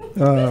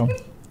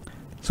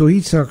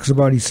he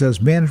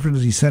says management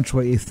is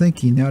essentially a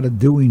thinking, not a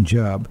doing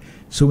job.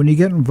 So when you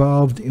get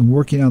involved in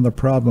working on the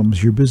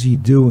problems, you're busy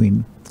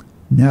doing,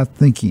 not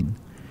thinking.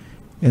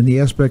 And the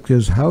aspect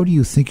is, how do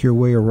you think your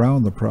way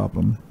around the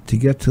problem to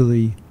get to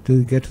the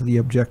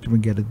objective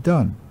and get it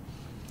done?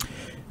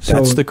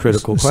 That's the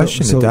critical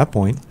question at that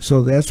point.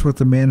 So that's what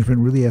the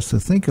management really has to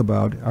think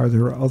about. Are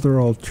there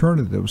other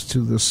alternatives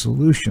to the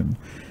solution?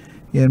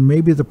 And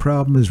maybe the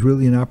problem is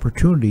really an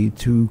opportunity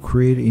to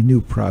create a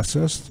new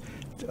process,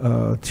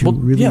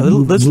 really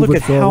let's move look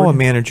it at how a forward?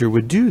 manager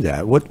would do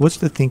that. What's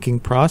the thinking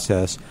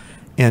process,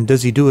 and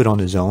does he do it on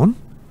his own?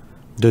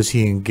 Does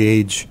he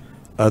engage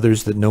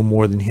others that know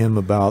more than him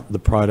about the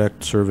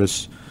product,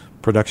 service,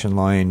 production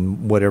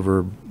line,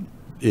 whatever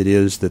it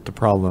is that the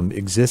problem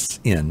exists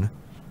in,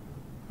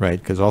 right?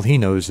 Because all he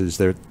knows is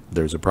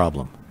there's a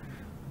problem.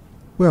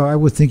 Well, I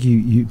would think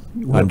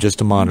I'm just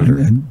a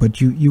monitor.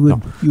 But you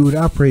would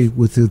operate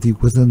within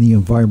the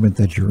environment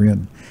that you're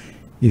in.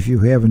 If you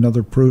have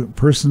another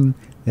person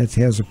that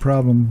has a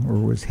problem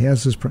or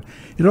has this problem,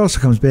 it also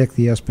comes back to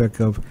the aspect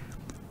of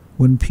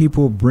when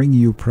people bring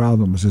you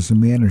problems as a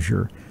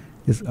manager.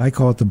 I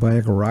call it the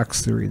bag of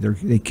rocks theory.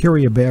 They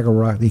carry a bag of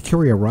rock. They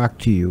carry a rock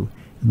to you,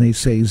 and they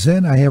say,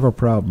 "Zen, I have a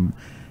problem,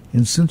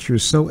 and since you're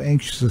so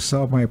anxious to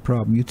solve my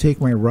problem, you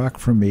take my rock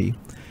from me,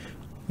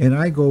 and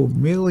I go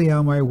merely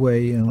on my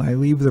way, and I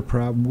leave the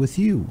problem with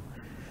you."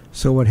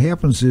 So what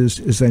happens is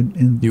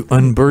you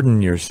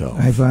unburden yourself.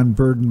 I've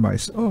unburdened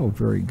myself. Oh,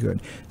 very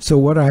good. So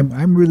what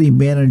I'm really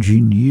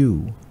managing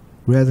you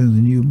rather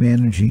than you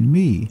managing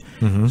me.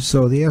 Mm-hmm.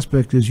 So the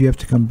aspect is you have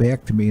to come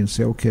back to me and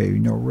say, okay,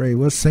 Ray,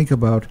 let's think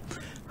about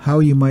how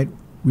you might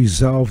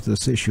resolve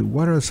this issue.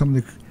 What are some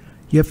of the...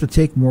 You have to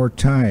take more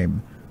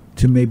time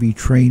to maybe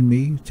train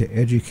me, to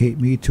educate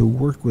me, to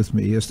work with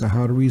me as to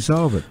how to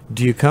resolve it.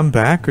 Do you come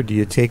back, or do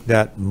you take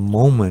that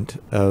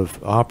moment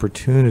of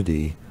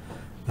opportunity?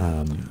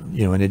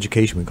 In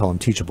education, we call them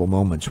teachable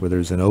moments, where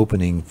there's an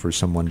opening for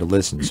someone to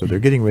listen. So they're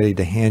getting ready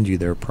to hand you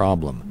their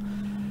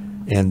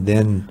problem. And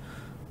then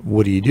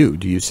what do?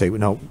 Do you say,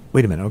 no,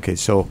 wait a minute, okay,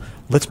 so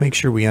let's make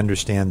sure we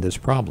understand this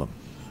problem,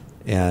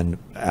 and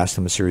ask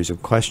them a series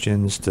of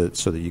questions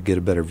so that you get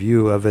a better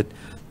view of it?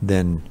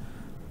 Then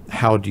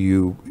how do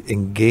you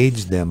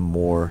engage them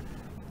more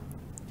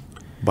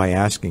by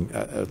asking,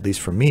 at least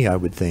for me, I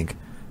would think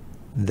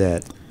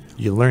that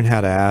you learn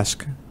how to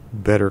ask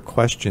better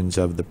questions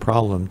of the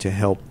problem to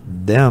help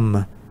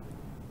them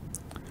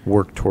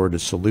work toward a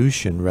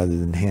solution rather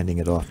than handing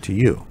it off to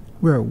you.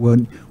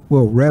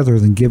 Well, rather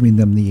than giving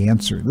them the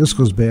answer. This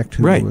goes back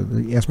to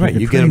the aspect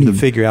of you training. get them to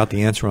figure out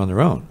the answer on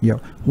their own. Yeah.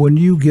 When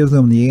you give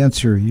them the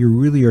answer, you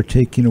really are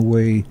taking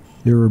away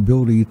their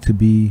ability to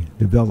be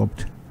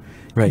developed.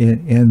 Right.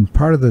 And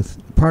part of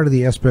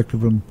the aspect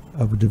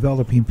of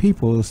developing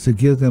people is to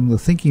give them the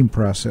thinking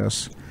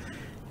process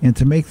and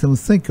to make them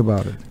think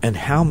about it. And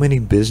how many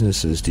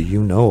businesses do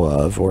you know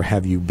of, or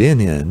have you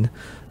been in,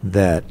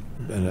 that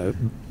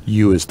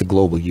you as the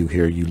global you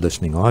here, you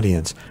listening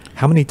audience,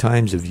 how many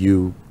times have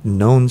you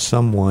known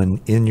someone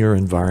in your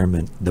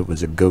environment that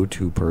was a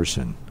go-to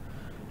person?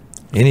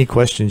 Any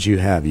questions you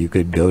have, you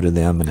could go to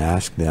them and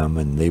ask them,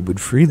 and they would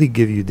freely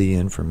give you the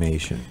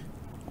information.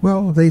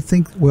 Well,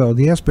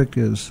 the aspect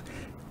is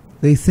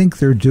they think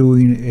they're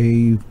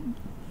doing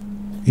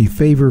a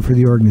favor for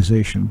the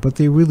organization, but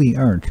they really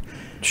aren't.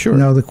 Sure.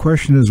 Now, the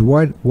question is,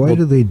 why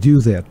do they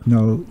do that?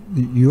 Now,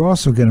 you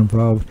also get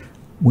involved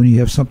when you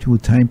have something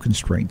with time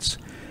constraints.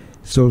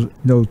 So,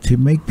 to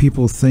make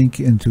people think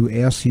and to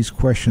ask these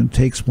questions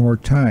takes more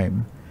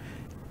time.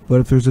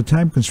 But if there's a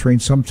time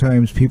constraint,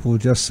 sometimes people will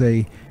just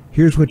say,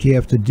 here's what you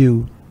have to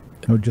do,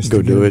 just go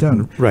to get do it it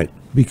done. Right.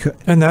 Because,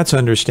 and that's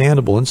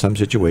understandable in some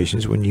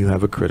situations when you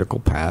have a critical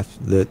path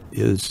that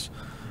is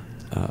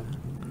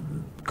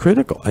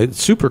critical. It's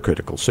super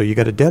critical. So you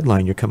got a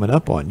deadline you're coming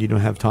up on. You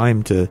don't have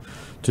time to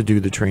do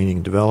the training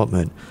and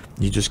development.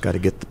 You just got to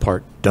get the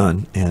part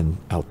done and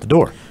out the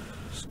door.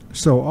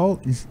 So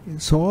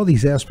all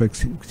these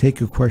aspects take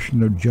a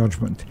question of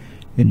judgment,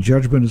 and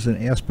judgment is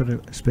an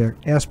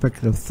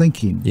aspect of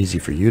thinking. Easy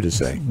for you to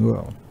say.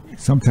 Well,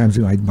 sometimes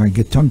I might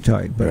get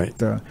tongue-tied, but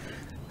right.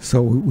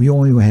 So we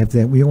only have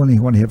that. We only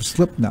want to have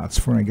slip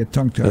knots when I get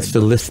tongue-tied. That's the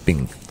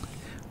lisping.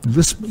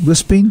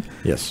 Lisping?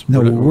 Yes.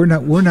 No, we're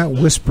not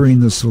whispering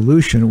the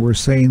solution. We're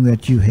saying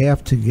that you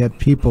have to get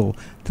people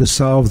to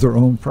solve their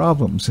own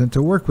problems and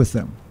to work with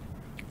them.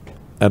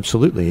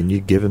 Absolutely, and you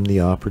give them the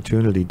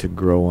opportunity to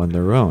grow on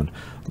their own.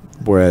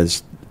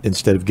 Whereas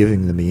instead of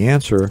giving them the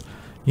answer,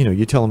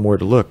 you tell them where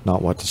to look,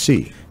 not what to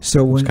see.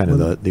 So it's kind of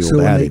the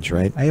old adage,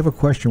 right? I have a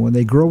question. When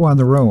they grow on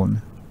their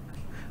own,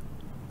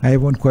 I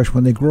have one question.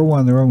 When they grow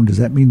on their own, does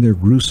that mean they're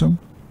gruesome?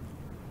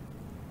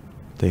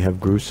 They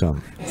have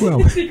gruesome.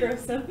 Well,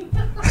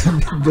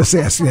 I'm just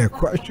asking a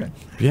question.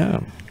 Yeah,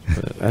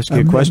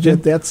 asking a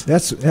question. That's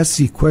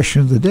the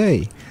question of the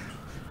day.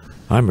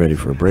 I'm ready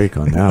for a break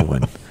on that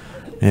one.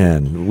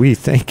 And we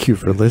thank you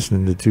for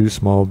listening to Two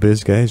Small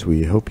Biz Guys.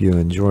 We hope you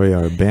enjoy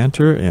our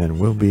banter, and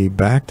we'll be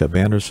back to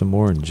banter some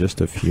more in just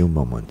a few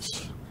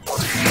moments.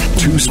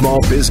 Two Small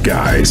Biz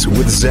Guys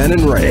with Zen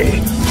and Ray.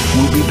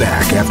 We'll be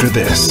back after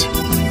this.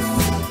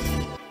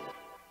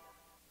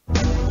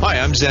 Hi,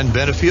 I'm Zen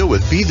Benefield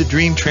with Be the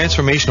Dream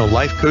Transformational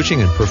Life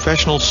Coaching and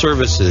Professional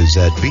Services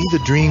at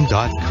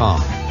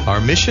BeTheDream.com.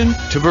 Our mission?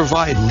 To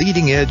provide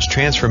leading-edge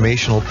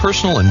transformational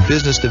personal and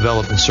business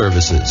development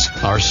services.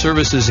 Our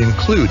services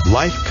include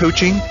life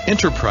coaching,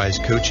 enterprise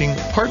coaching,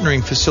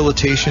 partnering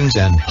facilitations,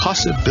 and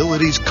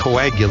possibilities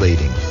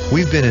coagulating.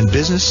 We've been in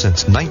business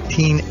since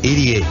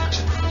 1988.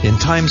 In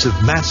times of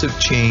massive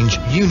change,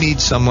 you need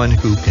someone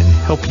who can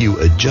help you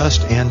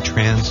adjust and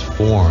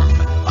transform.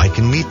 I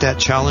can meet that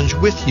challenge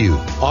with you,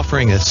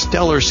 offering a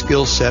stellar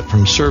skill set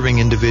from serving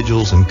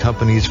individuals and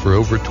companies for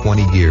over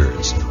 20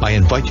 years. I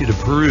invite you to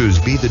peruse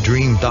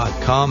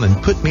BeTheDream.com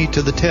and put me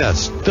to the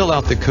test. Fill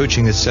out the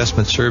coaching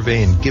assessment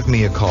survey and give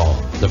me a call.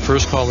 The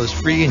first call is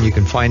free, and you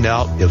can find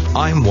out if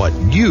I'm what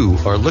you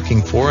are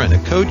looking for in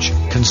a coach,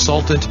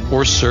 consultant,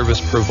 or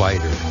service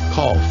provider.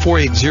 Call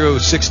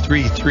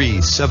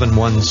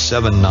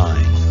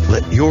 480-633-7179.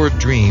 Let your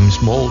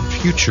dreams mold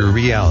future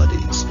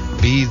realities.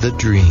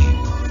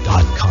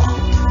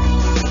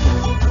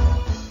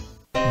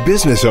 BeTheDream.com.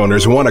 Business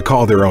owners want to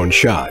call their own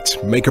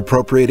shots, make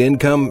appropriate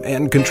income,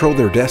 and control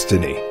their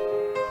destiny.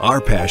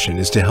 Our passion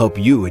is to help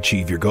you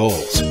achieve your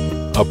goals.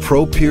 A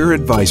Pro Peer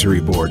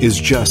Advisory Board is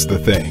just the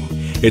thing.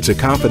 It's a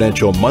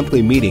confidential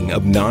monthly meeting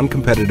of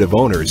non-competitive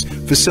owners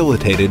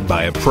facilitated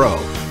by a pro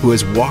who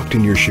has walked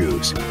in your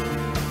shoes.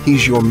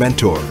 He's your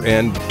mentor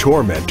and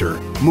tormentor,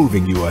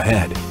 moving you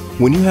ahead.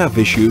 When you have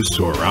issues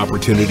or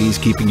opportunities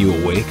keeping you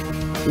awake,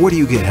 where do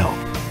you get help?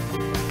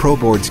 Pro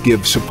Boards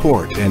give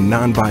support and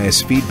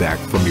non-biased feedback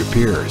from your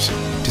peers.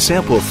 To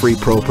sample a free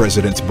Pro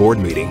President's Board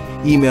meeting,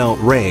 email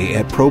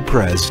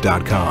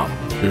ray@propres.com.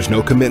 There's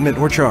no commitment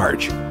or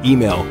charge.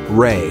 Email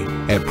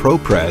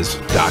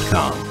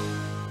ray@propres.com.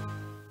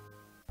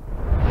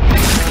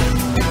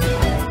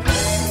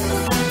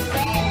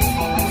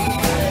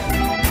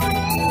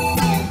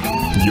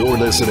 You're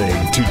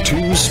listening to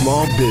Two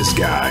Small Biz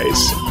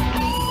Guys.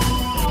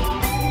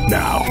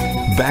 Now,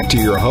 back to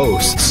your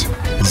hosts,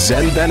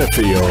 Zen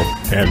Benefiel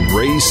and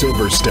Ray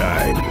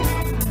Silverstein.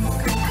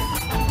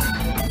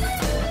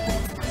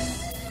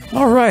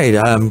 All right.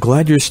 I'm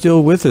glad you're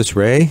still with us,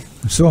 Ray.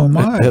 So am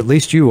I. At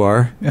least you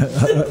are.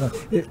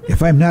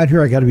 If I'm not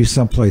here, I got to be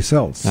someplace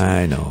else.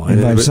 I know. And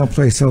if I'm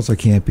someplace else, I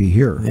can't be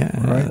here. Yeah,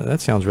 right? That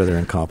sounds rather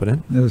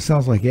incompetent. It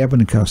sounds like Abbott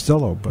and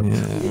Costello, but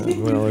Yeah,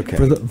 well, okay.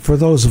 for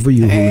those of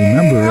you who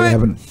remember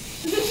Abbott.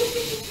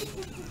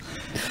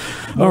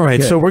 All right,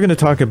 Okay. so we're going to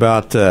talk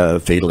about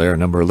fatal error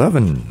number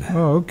 11.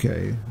 Oh,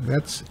 okay.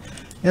 That's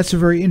a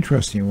very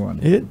interesting one.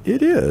 It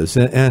is.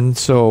 And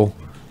so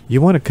you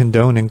want to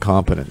condone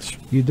incompetence.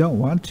 You don't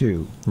want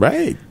to.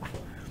 Right.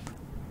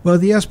 Well,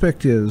 the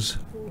aspect is...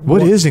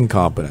 What is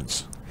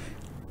incompetence?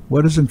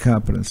 What is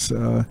incompetence?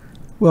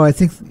 Well, I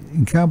think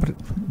incompetent...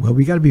 Well,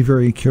 we got to be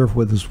very careful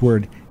with this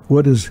word.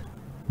 What is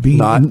being...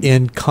 Not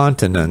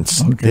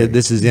incontinence. Okay.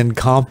 This is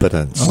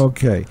incompetence.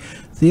 Okay.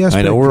 The aspect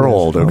I know we're is,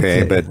 old,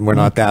 okay, but we're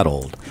not that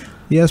old.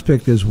 The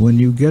aspect is when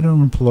you get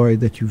an employee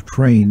that you've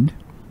trained,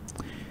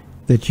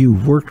 that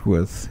you've worked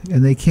with,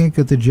 and they can't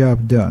get the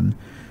job done,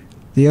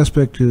 the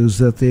aspect is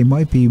that they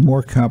might be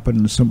more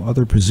competent in some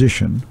other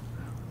position,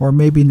 or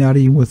maybe not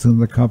even within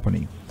the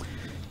company.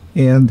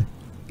 And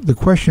the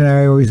question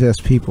I always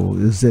ask people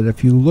is that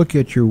if you look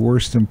at your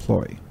worst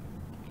employee,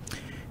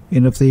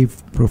 and if they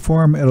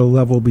perform at a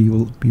level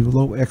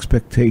below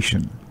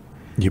expectation,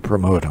 You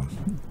promote them.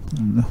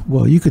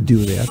 well, you could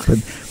do that,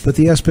 but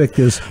the aspect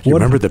is... You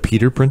remember the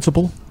Peter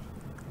principle?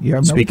 Yeah, I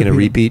remember Speaking the of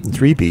Peter- repeat and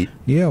three-peat.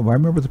 Yeah, well, I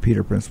remember the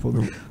Peter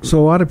principle. So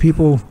a lot of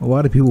people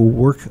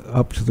work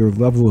up to their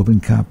level of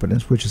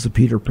incompetence, which is the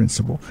Peter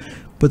principle.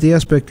 But the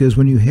aspect is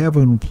when you have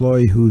an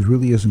employee who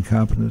really is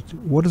incompetent,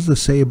 what does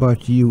this say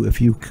about you if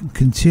you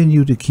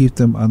continue to keep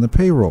them on the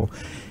payroll?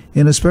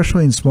 And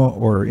especially in small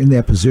or in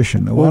that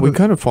position. Well, we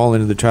kind of fall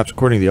into the traps,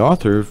 according to the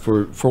author,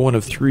 for one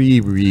of three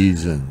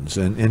reasons.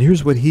 And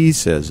here's what he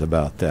says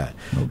about that.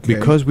 Okay.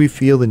 Because we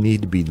feel the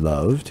need to be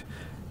loved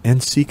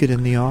and seek it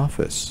in the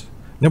office.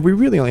 Now, we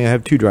really only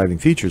have two driving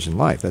features in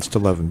life. That's to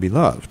love and be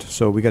loved.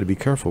 So we got to be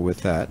careful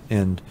with that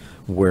and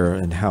where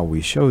and how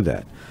we show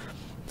that.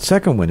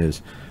 Second one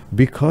is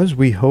because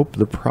we hope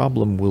the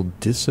problem will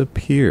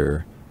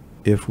disappear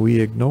if we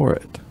ignore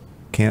it.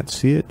 Can't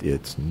see it,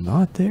 it's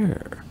not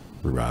there.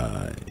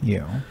 Right.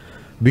 Yeah.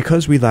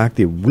 Because we lack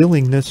the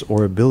willingness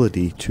or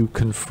ability to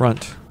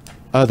confront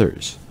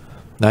others.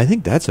 Now, I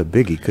think that's a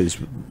biggie because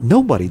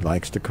nobody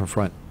likes to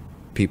confront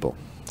people.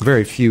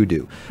 Very few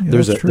do. Yeah,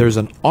 There's that's true. there's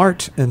an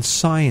art and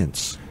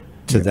science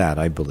to that,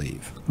 I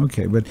believe.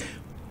 Okay, but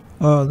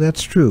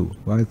that's true.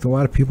 A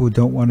lot of people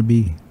don't want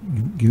to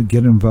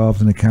get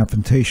involved in a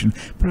confrontation.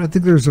 But I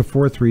think there's a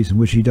fourth reason,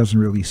 which he doesn't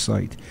really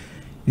cite.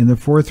 And the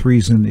fourth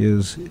reason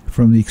is,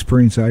 from the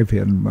experience I've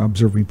had in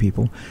observing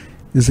people,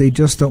 is they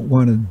just don't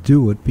want to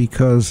do it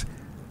because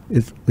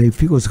they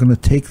feel it's going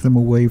to take them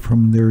away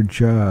from their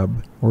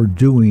job or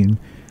doing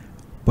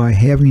by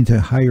having to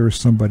hire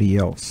somebody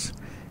else.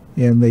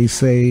 And they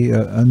say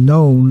a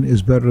known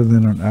is better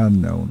than an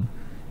unknown.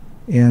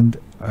 And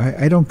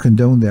I don't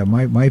condone that.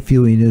 My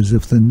feeling is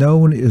if the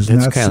known is That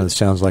not... kind of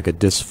sounds like a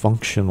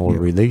dysfunctional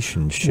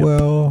relationship.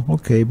 Well,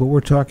 okay, but we're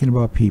talking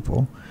about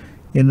people.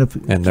 And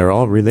they're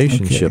all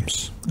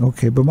relationships.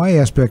 Okay, but my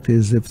aspect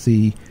is if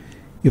the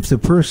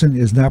person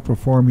is not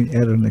performing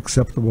at an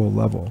acceptable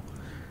level,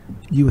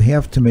 you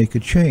have to make a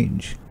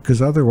change.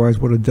 Because otherwise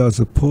what it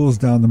does, it pulls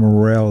down the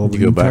morale of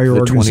the entire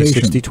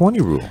organization. You go back to the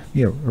 20-60-20 rule.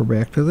 Yeah, we're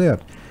back to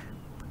that.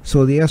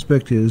 So the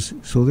aspect is,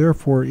 so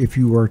therefore, if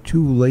you are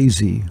too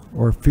lazy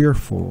or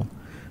fearful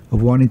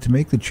of wanting to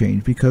make the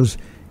change, because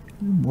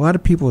a lot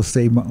of people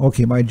say,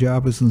 okay, my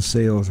job is in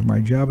sales or my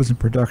job is in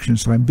production,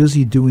 so I'm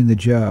busy doing the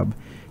job.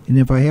 And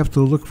if I have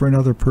to look for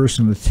another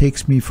person, it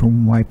takes me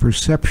from my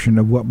perception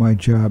of what my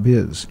job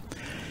is.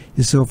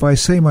 And so if I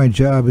say my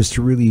job is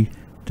to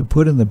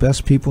put in the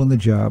best people in the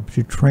job,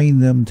 to train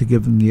them, to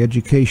give them the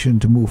education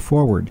to move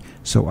forward,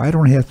 so I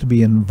don't have to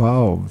be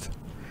involved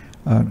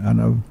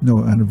on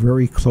a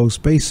very close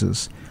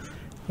basis.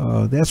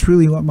 That's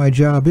really what my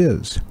job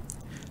is.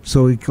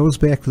 So it goes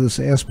back to this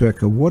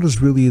aspect of what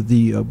is really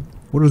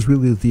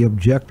the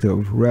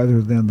objective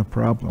rather than the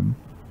problem.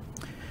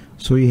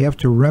 So you have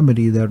to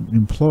remedy that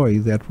employee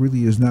that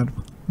really is not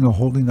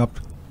holding up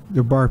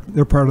their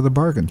part of the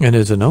bargain. And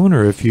as an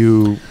owner, if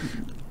you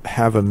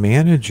have a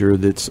manager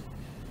that's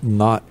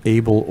not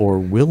able or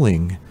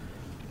willing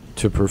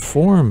to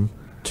perform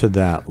to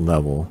that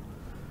level,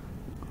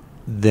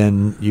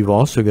 then you've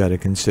also got to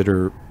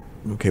consider,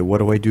 okay, what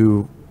do I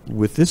do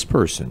with this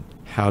person?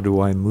 How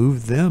do I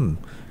move them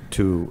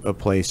to a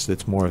place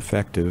that's more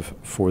effective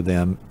for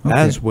them,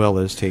 as well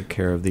as take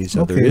care of these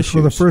other issues?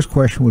 So the first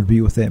question would be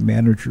with that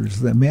manager.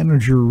 Does that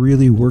manager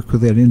really work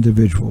with that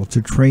individual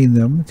to train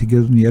them, to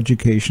give them the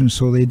education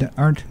so they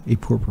aren't a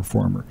poor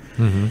performer?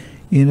 Mm-hmm.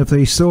 And if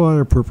they still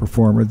are a poor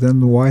performer,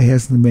 then why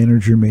hasn't the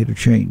manager made a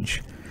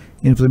change?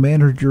 And if the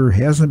manager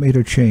hasn't made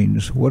a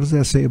change, what does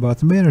that say about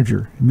the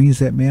manager? It means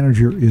that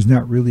manager is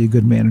not really a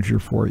good manager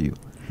for you.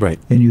 Right.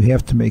 And you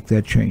have to make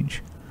that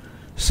change.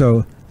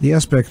 So the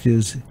aspect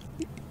is,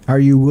 are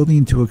you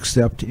willing to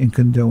accept and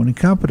condone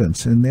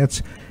incompetence? And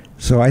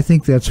so I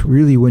think that's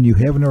really when you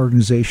have an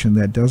organization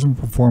that doesn't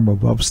perform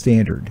above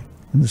standard.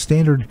 And the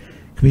standard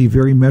can be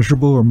very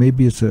measurable, or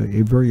maybe it's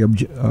a very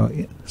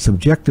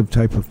subjective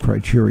type of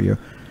criteria.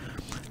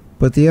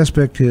 But the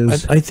aspect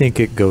is, I think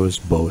it goes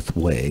both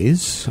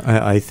ways.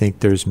 I think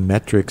there's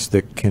metrics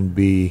that can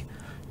be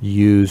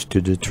used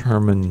to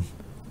determine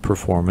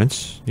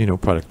performance,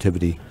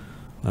 productivity,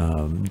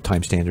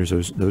 time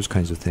standards, those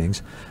kinds of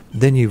things.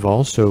 Then you've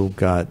also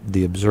got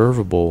the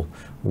observable,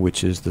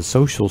 which is the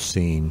social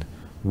scene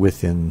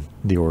within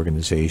the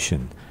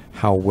organization.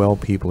 How well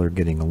people are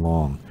getting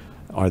along.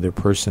 Are there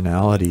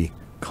personality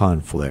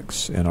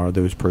conflicts? And are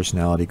those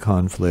personality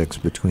conflicts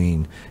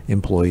between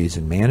employees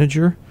and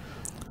manager,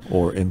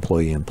 or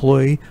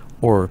employee-employee,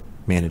 or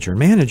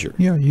manager-manager?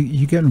 Yeah,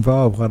 you get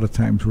involved a lot of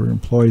times where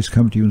employees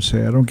come to you and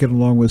say, I don't get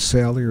along with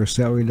Sally, or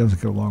Sally doesn't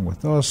get along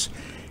with us.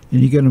 And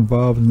you get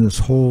involved in this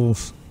whole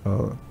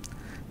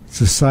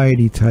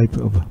society type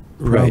of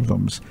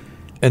problems.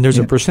 Right. And there's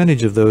a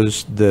percentage of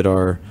those that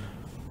are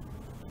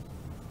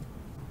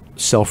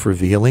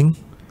self-revealing.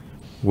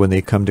 When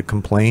they come to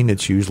complain,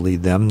 it's usually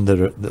them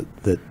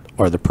that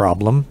are the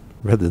problem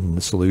rather than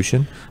the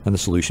solution. And the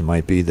solution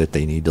might be that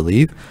they need to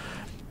leave.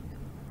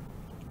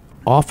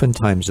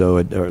 Oftentimes, though,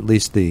 or at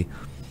least the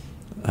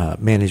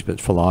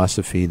management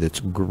philosophy that's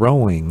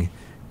growing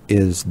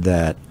is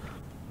that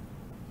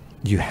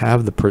you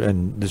have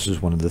and this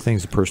is one of the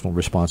things, the personal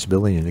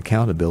responsibility and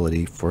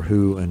accountability for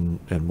who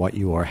and what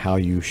you are, how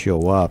you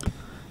show up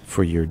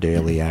for your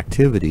daily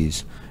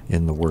activities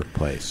in the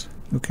workplace.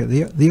 Okay,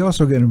 they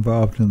also get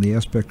involved in the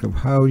aspect of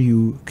how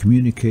you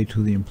communicate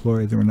to the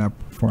employee they're not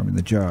performing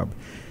the job.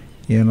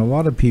 And a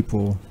lot of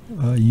people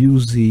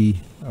use the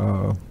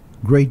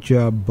great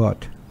job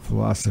but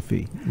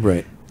philosophy.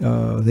 Right.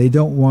 They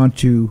don't want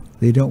to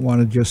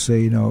just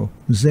say,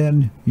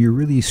 Zen, you're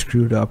really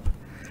screwed up,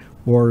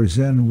 or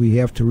Zen, we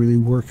have to really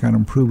work on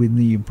improving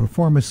the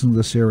performance in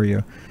this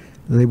area.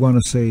 They want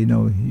to say,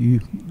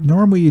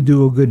 normally you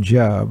do a good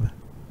job,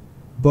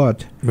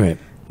 but... Right.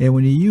 And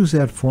when you use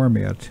that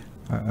format,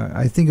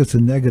 I think it's a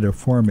negative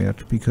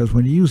format, because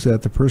when you use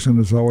that, the person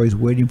is always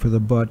waiting for the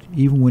but,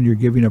 even when you're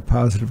giving a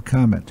positive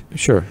comment.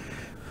 Sure.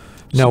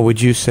 Now,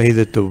 would you say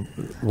that the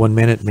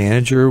 1-minute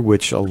manager,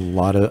 which a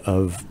lot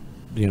of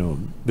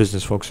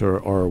business folks are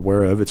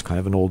aware of, it's kind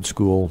of an old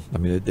school,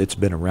 it's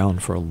been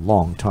around for a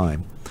long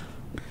time,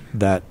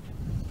 that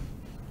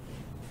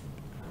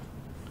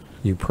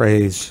you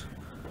praise,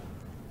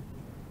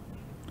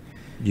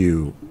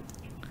 you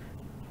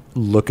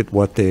look at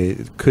what they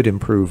could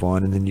improve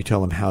on, and then you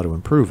tell them how to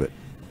improve it,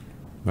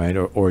 right?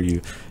 Or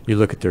you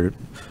look at their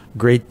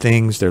great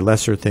things, their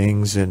lesser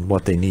things, and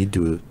what they need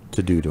to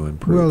do to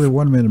improve. Well, the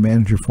 1-minute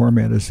manager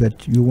format is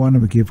that you want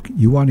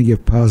to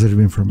give positive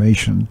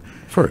information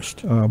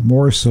first,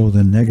 more so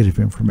than negative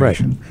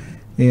information. Right.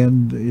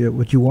 And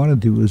what you want to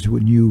do is,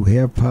 when you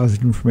have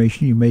positive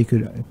information, you make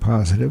it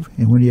positive,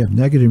 and when you have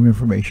negative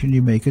information,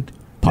 you make it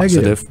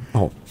positive. Negative.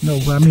 Oh, no,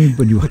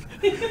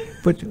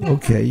 but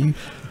okay.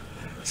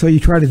 So you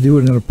try to do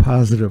it in a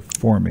positive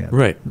format.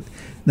 Right.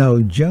 Now,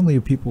 generally,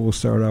 people will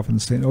start off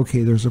and say,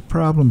 okay, there's a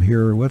problem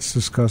here. Let's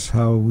discuss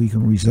how we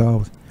can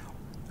resolve,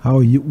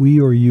 we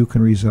or you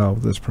can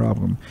resolve this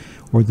problem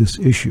or this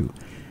issue.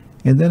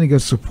 And then it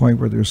gets to the point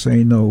where they're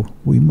saying, no,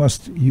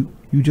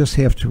 you just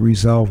have to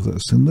resolve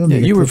this. And then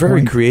you were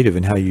very creative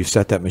in how you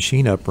set that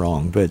machine up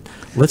wrong, but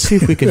let's see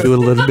if we can do it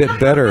a little bit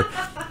better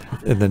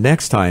the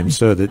next time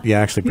so that you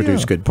actually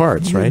produce good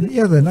parts, right?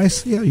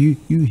 Yeah,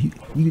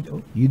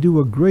 you do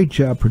a great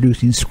job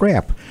producing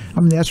scrap. I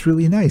mean, that's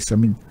really nice. I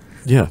mean,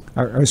 yeah,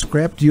 our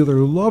scrap dealer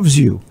loves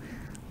you.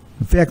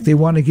 In fact, they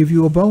want to give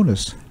you a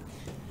bonus.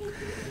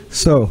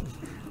 So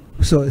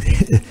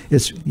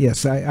it's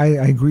yes, I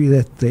agree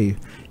that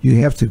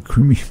you have to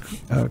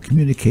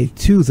communicate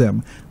to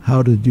them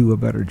how to do a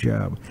better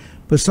job.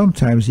 But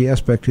sometimes the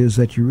aspect is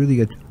that you really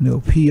get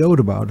PO'd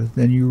about it,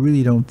 then you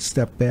really don't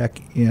step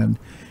back and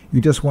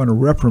you just want to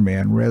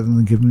reprimand rather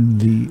than give them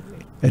the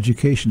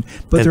education.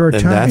 But there are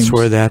times, and that's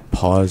where that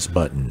pause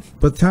button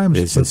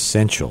is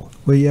essential.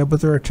 Well, yeah,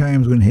 but there are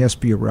times when it has to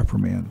be a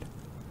reprimand.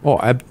 Oh,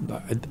 I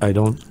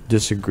don't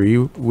disagree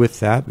with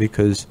that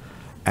because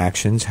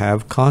actions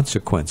have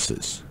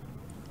consequences.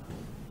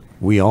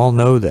 We all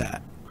know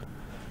that.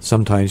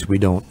 Sometimes we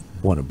don't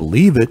want to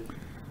believe it,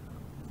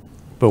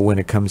 but when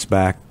it comes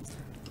back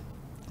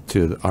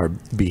to our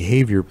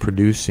behavior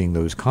producing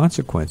those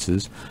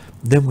consequences,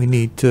 then we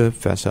need to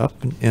fess up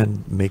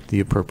and make the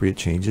appropriate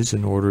changes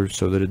in order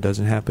so that it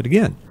doesn't happen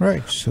again.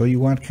 Right. So you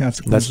want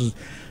consequences.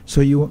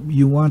 So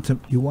you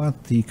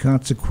want the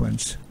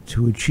consequence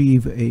to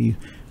achieve a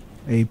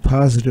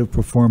positive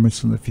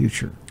performance in the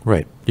future.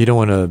 Right. You don't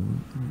want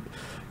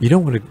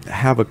to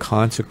have a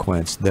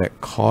consequence that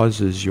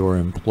causes your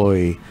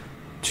employee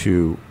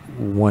to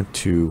want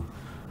to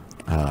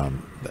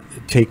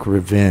take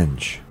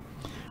revenge.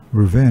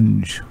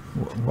 Revenge.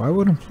 Why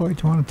would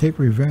employees want to take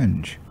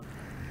revenge?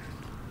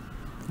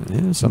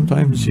 Yeah,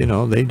 sometimes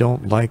they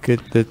don't like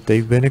it that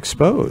they've been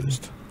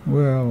exposed.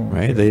 Well,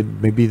 right?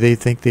 Maybe they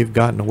think they've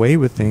gotten away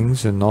with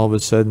things, and all of a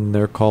sudden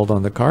they're called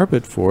on the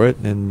carpet for it,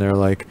 and they're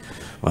like,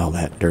 "Well,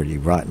 that dirty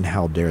rotten!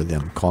 How dare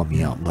them call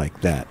me out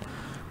like that?"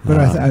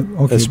 But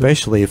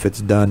especially if it's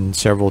done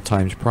several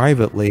times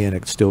privately and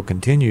it still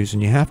continues,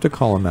 and you have to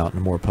call them out in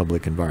a more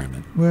public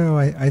environment. Well,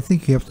 I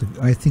think you have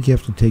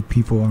to take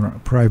people on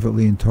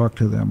privately and talk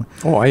to them.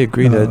 Oh, I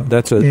agree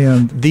that's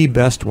the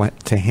best way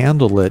to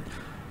handle it,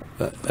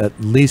 at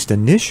least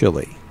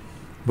initially.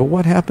 But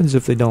what happens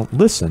if they don't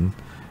listen,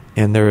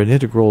 and they're an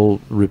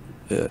integral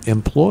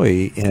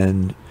employee,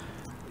 and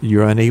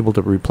you're unable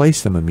to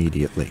replace them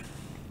immediately?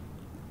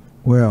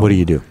 Well, what do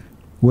you do?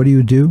 What do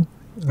you do?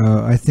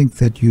 I think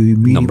that you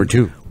immediately... Number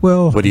two.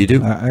 Well, what do you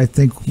do? I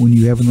think when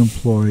you have an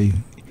employee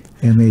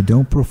and they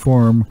don't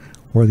perform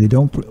or they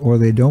don't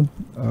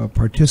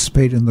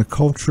participate in the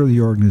culture of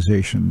the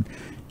organization,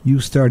 you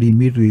start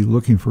immediately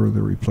looking for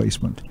the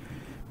replacement.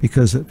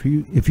 Because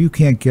if you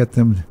can't get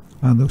them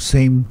on the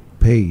same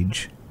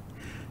page,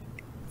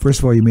 first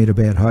of all, you made a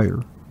bad hire,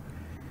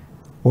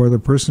 or the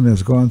person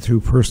has gone through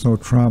personal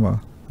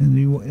trauma,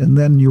 and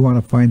then you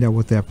want to find out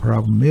what that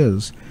problem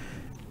is.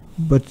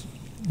 But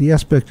the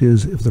aspect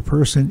is, if the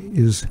person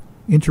is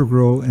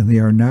integral and they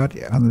are not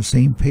on the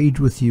same page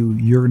with you,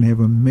 you're going to have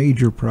a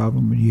major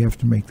problem, and you have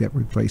to make that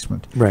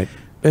replacement. Right.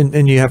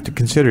 And you have to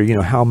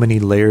consider, how many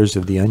layers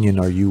of the onion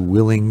are you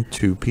willing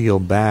to peel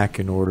back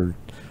in order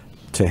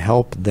to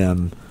help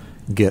them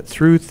get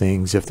through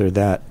things if they're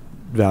that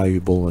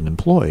valuable an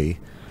employee,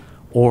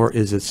 or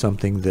is it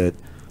something that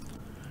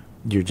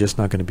you're just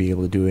not going to be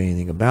able to do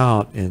anything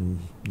about, and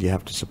you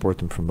have to support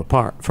them from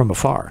afar?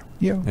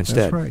 Yeah, instead.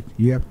 That's right.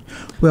 Yeah,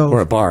 well,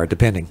 or a bar,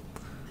 depending.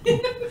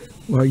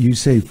 Well, you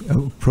say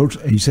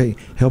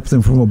help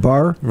them from a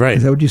bar, right?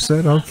 Is that what you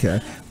said?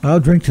 Okay, I'll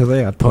drink to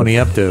that. Pony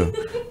up to.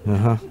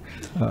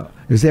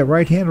 Is that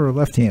right-handed or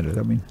left-handed?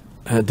 I mean,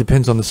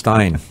 depends on the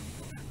stein.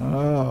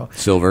 Oh,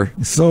 silver,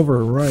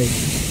 right?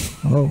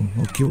 Oh,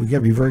 okay. We got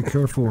to be very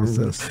careful with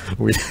this.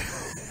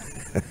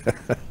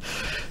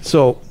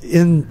 So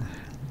in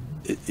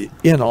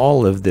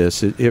all of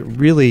this, it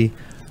really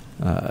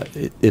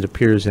it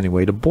appears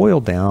anyway to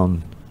boil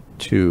down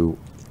to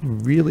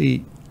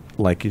really,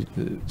 like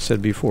you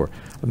said before,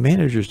 a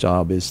manager's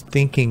job is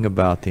thinking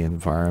about the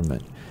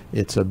environment.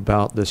 It's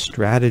about the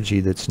strategy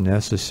that's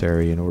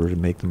necessary in order to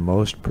make the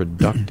most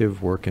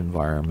productive work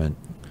environment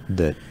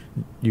that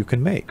you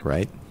can make,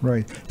 right?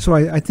 Right. So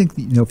I think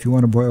if you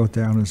want to boil it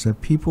down, is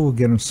that people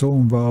get so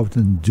involved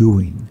in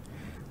doing.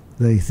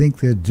 They think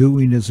that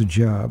doing is a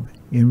job,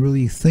 and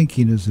really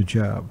thinking is a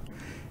job.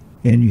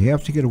 And you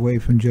have to get away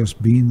from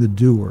just being the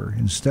doer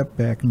and step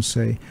back and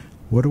say,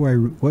 what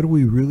do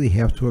we really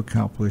have to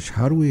accomplish?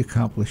 How do we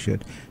accomplish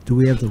it? Do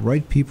we have the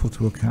right people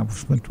to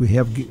accomplish it?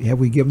 Have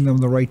we given them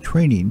the right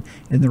training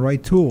and the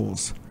right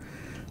tools?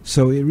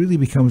 So it really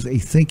becomes a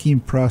thinking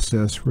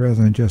process rather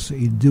than just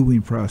a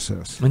doing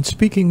process. And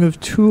speaking of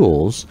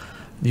tools,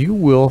 you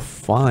will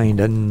find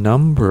a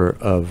number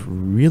of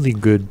really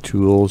good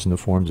tools in the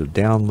forms of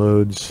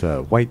downloads,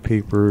 white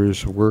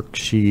papers,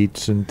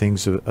 worksheets, and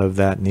things of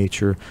that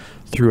nature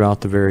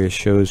throughout the various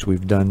shows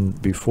we've done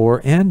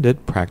before, and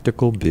at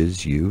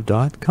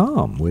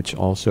practicalbizu.com, which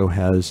also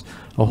has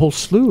a whole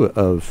slew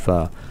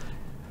of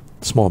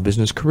small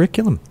business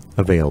curriculum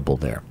available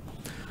there.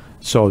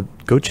 So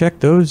go check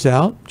those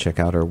out. Check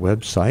out our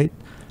website.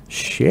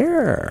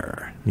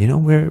 Share.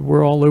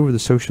 We're all over the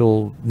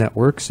social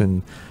networks,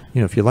 and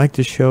if you like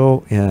the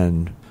show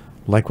and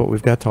like what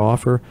we've got to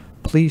offer,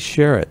 please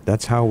share it.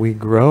 That's how we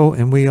grow,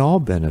 and we all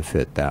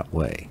benefit that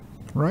way.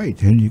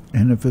 Right, and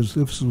if this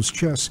was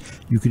chess,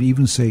 you could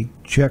even say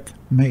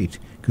checkmate,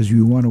 because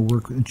you want to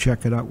work and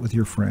check it out with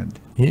your friend.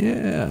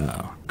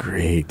 Yeah,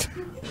 great,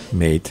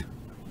 mate.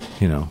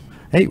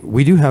 Hey,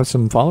 we do have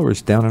some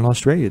followers down in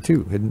Australia,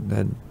 too,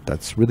 and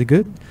that's really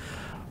good.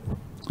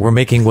 We're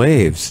making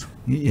waves.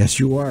 Yes,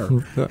 you are.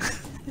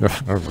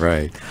 All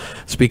right.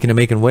 Speaking of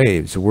making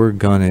waves, we're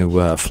going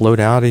to float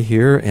out of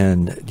here,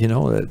 and,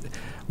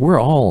 we're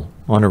all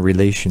on a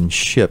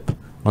relationship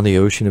on the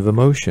ocean of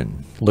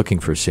emotion, looking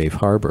for safe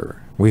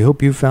harbor. We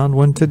hope you found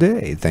one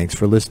today. Thanks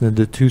for listening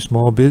to Two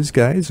Small Biz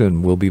Guys,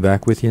 and we'll be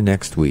back with you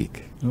next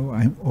week. Oh,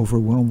 I'm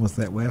overwhelmed with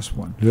that last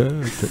one.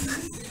 Yeah.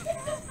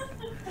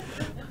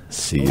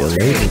 See you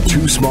later.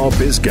 Two Small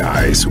Biz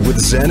Guys with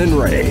Zen and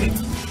Ray.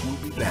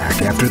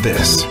 Back after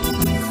this.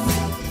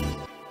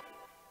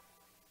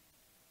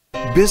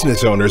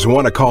 Business owners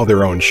want to call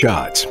their own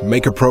shots,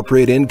 make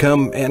appropriate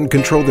income, and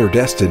control their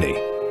destiny.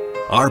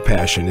 Our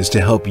passion is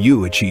to help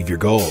you achieve your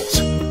goals.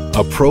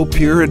 A Pro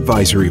Peer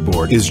Advisory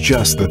Board is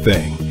just the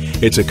thing.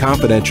 It's a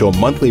confidential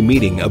monthly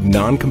meeting of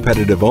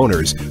non-competitive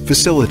owners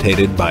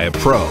facilitated by a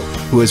pro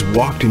who has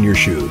walked in your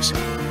shoes.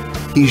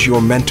 He's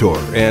your mentor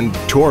and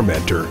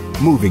tormentor,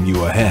 moving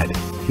you ahead.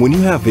 When you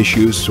have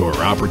issues or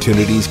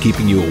opportunities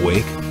keeping you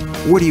awake,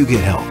 where do you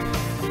get help?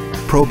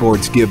 Pro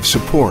boards give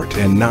support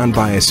and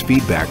non-biased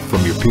feedback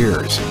from your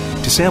peers.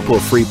 To sample a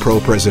free Pro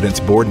President's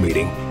board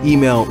meeting,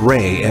 email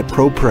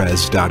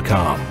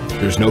ray@propres.com.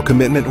 There's no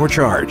commitment or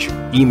charge.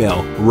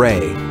 Email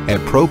ray@propres.com.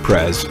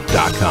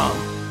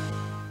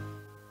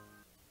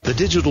 The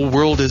digital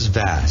world is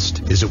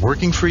vast. Is it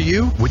working for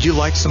you? Would you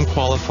like some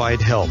qualified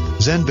help?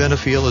 Zen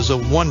Benefiel is a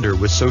wonder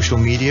with social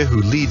media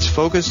who leads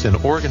focused and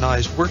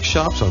organized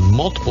workshops on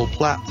multiple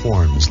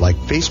platforms like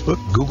Facebook,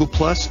 Google+,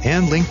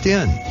 and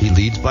LinkedIn. He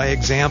leads by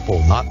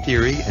example, not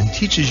theory, and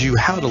teaches you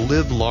how to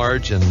live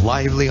large and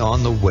lively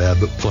on the web.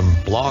 From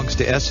blogs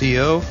to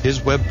SEO,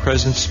 his web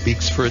presence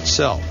speaks for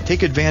itself.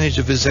 Take advantage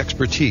of his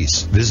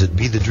expertise. Visit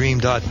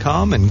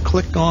BeTheDream.com and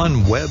click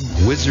on Web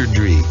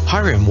Wizardry.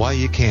 Hire him while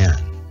you can.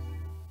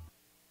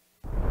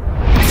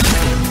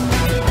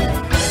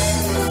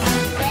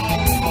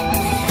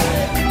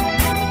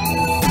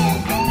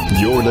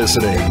 You're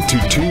listening to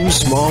Two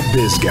Small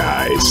Biz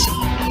Guys.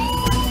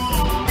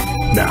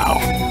 Now,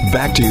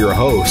 back to your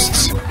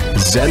hosts,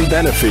 Zen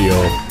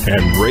Benefiel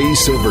and Ray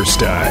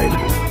Silverstein.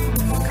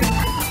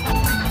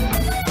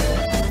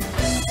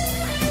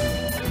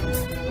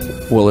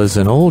 Well, as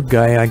an old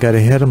guy, I got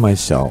ahead of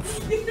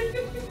myself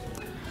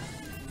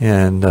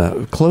and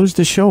closed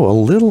the show a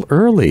little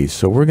early.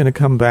 So we're going to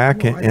come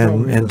back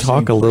and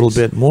talk a little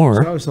bit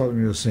more. So I was thought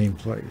we were in the same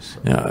place.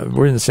 So.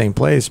 We're in the same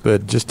place,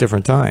 but just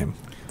different time.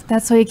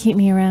 That's why you keep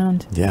me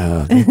around.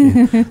 Yeah, thank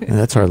you. And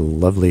that's our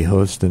lovely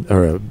host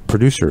or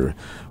producer,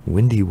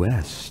 Wendy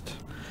West,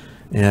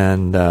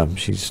 and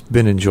she's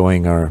been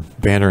enjoying our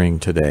bantering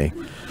today,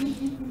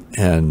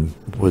 and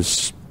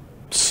was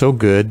so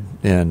good.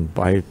 And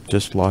I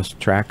just lost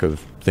track of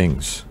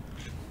things.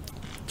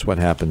 It's what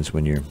happens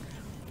when you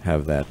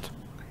have that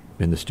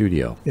in the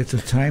studio. It's a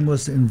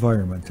timeless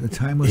environment, a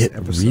timeless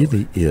episode. It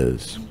really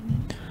is.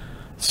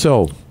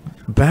 So.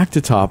 Back to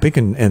topic,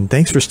 and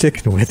thanks for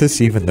sticking with us,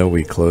 even though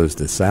we closed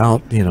this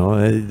out.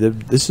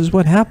 This is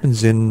what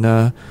happens in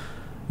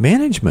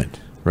management,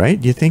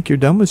 right? You think you're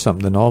done with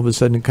something, and all of a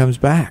sudden it comes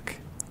back.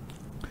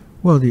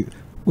 Well,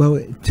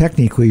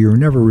 technically, you're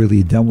never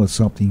really done with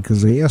something,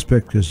 because the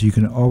aspect is you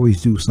can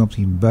always do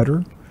something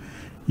better.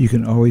 You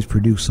can always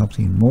produce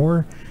something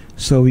more.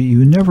 So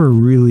you never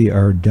really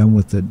are done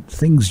with it.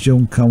 Things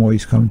don't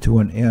always come to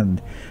an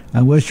end,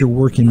 unless you're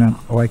working on,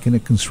 like in a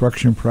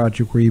construction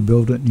project where you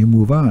build it and you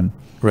move on.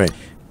 Right.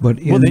 But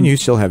then you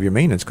still have your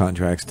maintenance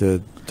contracts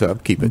to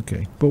upkeep it.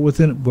 Okay. But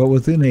within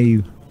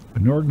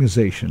an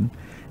organization,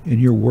 and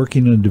you're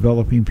working on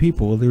developing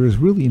people, there is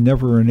really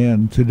never an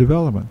end to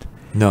development.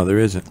 No, there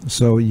isn't.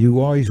 So you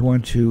always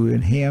want to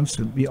enhance,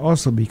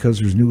 also because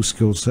there's new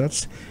skill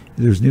sets,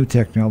 there's new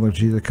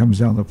technology that comes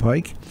down the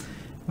pike.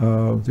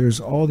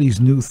 There's all these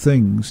new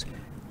things,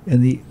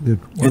 and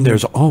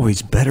there's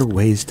always better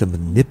ways to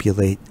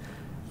manipulate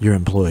your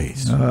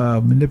employees.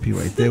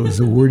 Manipulate. That was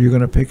the word you're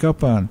going to pick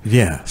up on.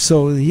 Yeah.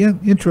 So the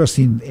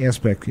interesting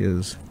aspect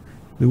is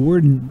the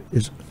word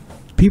is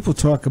people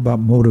talk about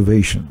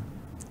motivation.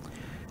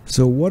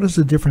 So what is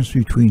the difference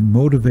between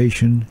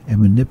motivation and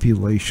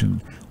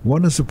manipulation?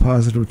 One is a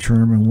positive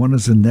term and one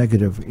is a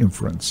negative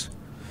inference.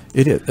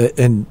 It is,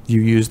 and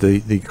you use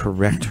the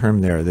correct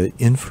term there, the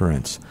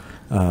inference.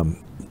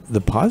 The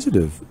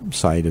positive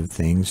side of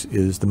things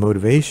is the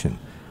motivation.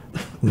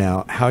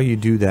 Now, how you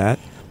do that,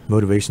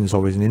 motivation is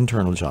always an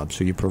internal job.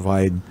 So you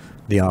provide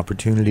the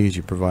opportunities,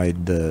 you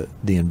provide the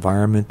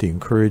environment, the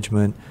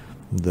encouragement,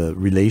 the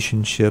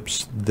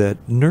relationships that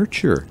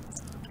nurture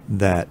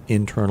that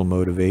internal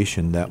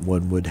motivation that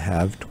one would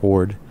have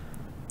toward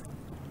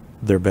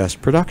their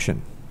best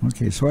production.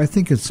 Okay, so I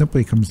think it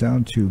simply comes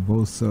down to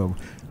both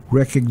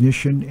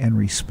recognition and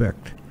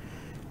respect.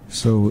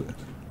 So,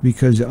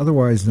 because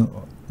otherwise,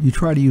 you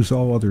try to use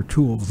all other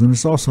tools, and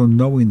it's also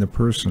knowing the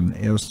person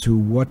as to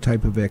what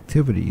type of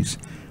activities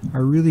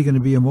are really going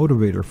to be a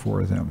motivator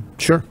for them.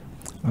 Sure.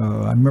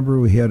 I remember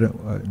we had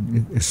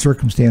a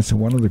circumstance in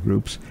one of the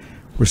groups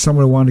where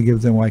someone wanted to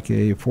give them like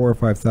a $4,000 or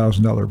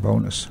 $5,000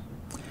 bonus,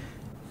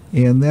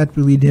 and that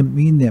really didn't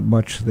mean that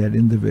much to that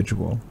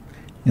individual.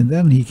 And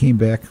then he came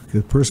back.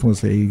 The person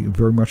was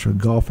very much a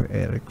golf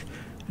addict.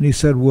 And he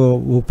said, well,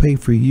 we'll pay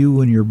for you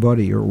and your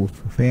buddy or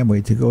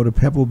family to go to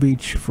Pebble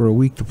Beach for a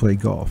week to play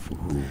golf.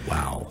 Ooh,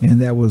 wow.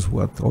 And that was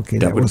what? Okay,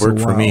 that would was work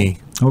for me.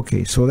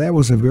 Okay, so that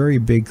was a very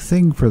big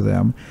thing for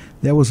them.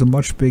 That was a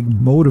much big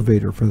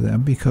motivator for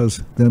them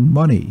because the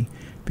money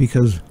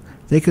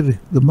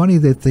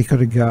that they could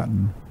have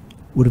gotten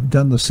would have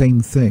done the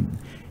same thing.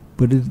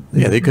 But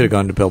they could have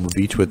gone to Pebble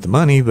Beach with the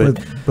money, but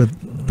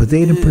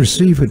they didn't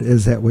perceive it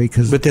as that way.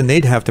 But then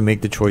they'd have to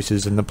make the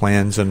choices and the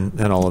plans and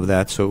all of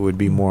that, so it would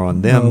be more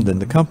on them than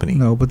the company.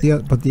 No, but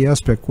the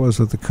aspect was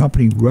that the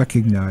company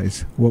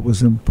recognized what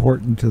was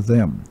important to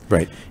them,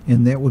 right?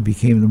 And that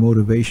became the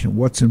motivation.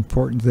 What's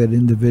important to that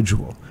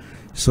individual?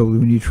 So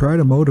when you try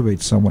to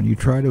motivate someone, you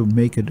try to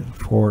make it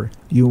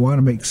you want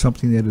to make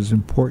something that is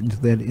important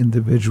to that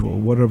individual,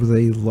 whatever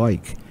they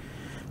like,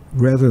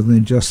 rather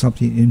than just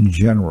something in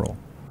general.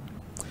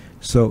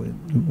 So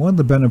one of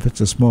the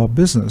benefits of small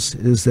business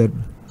is that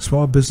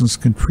small business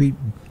can treat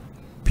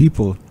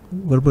people a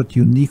little bit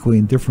uniquely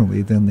and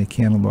differently than they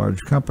can in large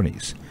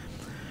companies.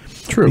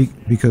 True.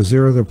 Because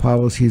their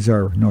policies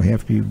have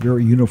to be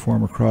very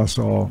uniform across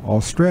all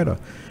strata.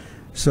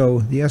 So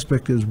the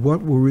aspect is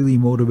what will really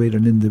motivate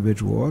an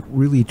individual, what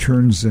really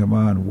turns them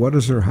on, what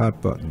is their hot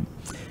button.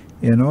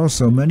 And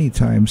also many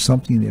times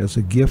something as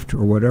a gift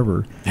or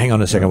whatever. Hang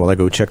on a second while I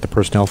go check the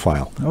personnel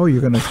file.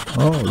 You're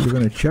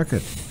gonna check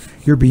it.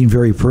 You're being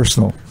very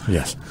personal.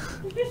 Yes.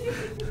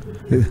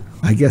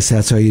 I guess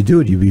that's how you do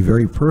it. You be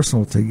very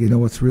personal to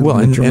what's really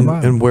on your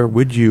mind. And where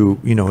would you,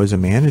 as a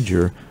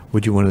manager,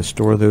 would you want to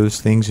store those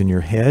things in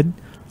your head,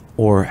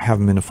 or have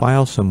them in a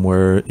file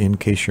somewhere in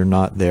case you're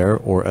not there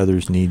or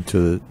others need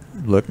to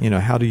look?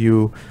 How do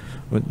you,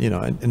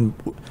 and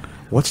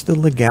what's the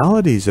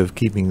legalities of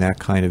keeping that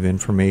kind of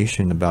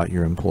information about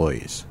your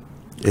employees?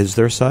 Is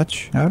there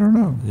such? I don't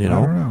know. I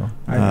don't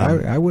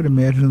know. I would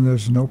imagine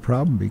there's no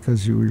problem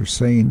because you were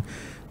saying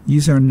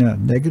these are not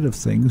negative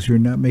things. You're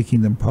not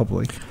making them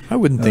public. I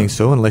wouldn't think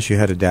so unless you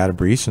had a data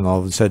breach and all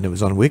of a sudden it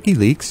was on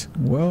WikiLeaks.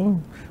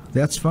 Well,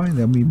 that's fine.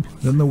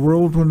 Then the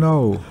world will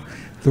know.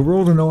 The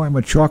world will know I'm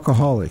a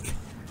chocoholic.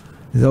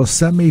 They'll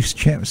send me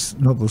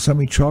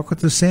chocolate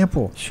to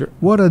sample. Sure.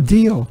 What a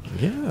deal.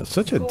 Yeah,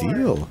 such a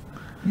deal.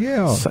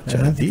 Yeah. Such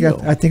a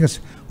deal. I think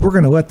we're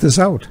going to let this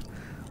out.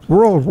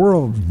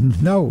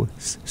 World, no.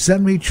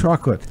 Send me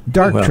chocolate,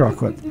 dark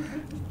chocolate.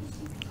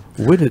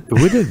 Would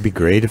it be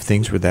great if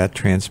things were that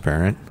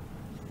transparent?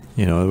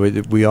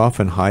 We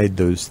often hide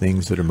those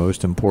things that are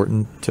most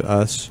important to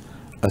us,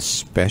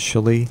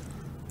 especially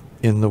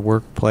in the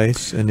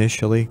workplace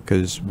initially,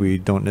 because we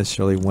don't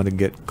necessarily want to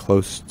get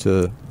close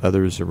to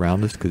others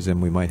around us, because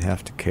then we might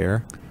have to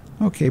care.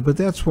 Okay, but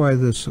that's why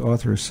this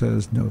author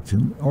says,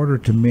 in order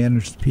to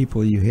manage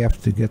people, you have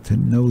to get to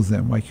know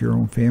them like your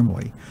own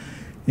family.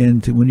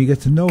 And when you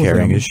get to know them...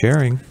 Caring is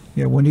sharing.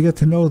 Yeah, when you get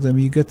to know them,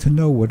 you get to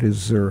know what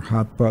is their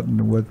hot button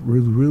and what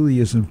really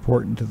is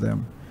important to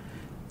them.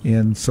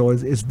 And so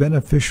it's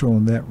beneficial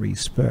in that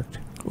respect.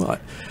 Well,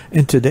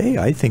 and today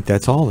I think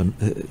that's all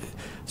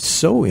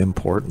so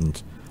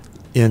important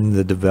in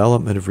the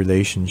development of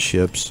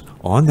relationships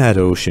on that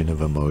ocean of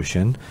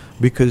emotion,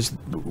 because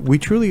we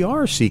truly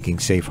are seeking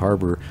safe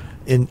harbor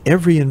in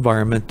every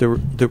environment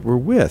that we're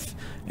with,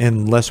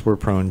 unless we're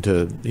prone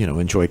to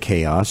enjoy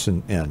chaos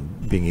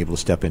and being able to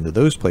step into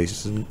those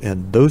places,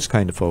 and those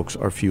kind of folks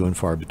are few and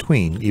far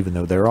between, even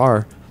though there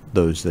are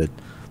those that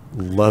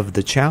love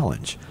the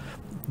challenge.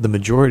 The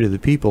majority of the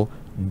people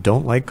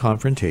don't like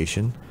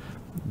confrontation.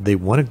 They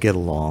want to get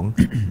along.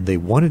 They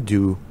want to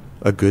do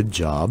a good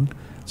job.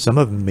 Some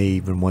of them may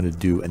even want to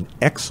do an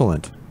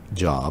excellent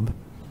job.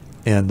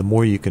 And the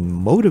more you can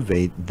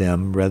motivate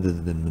them rather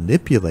than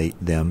manipulate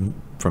them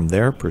from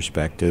their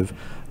perspective,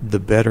 the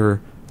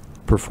better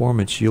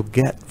performance you'll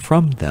get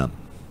from them.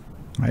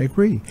 I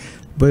agree.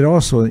 But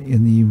also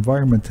in the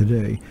environment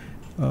today,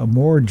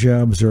 more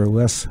jobs are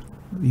less.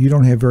 You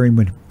don't have very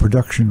many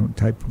production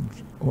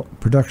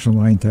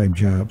line type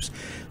jobs.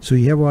 So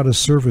you have a lot of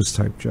service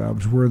type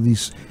jobs where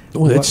these...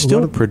 Well, it's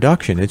still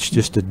production. It's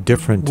just a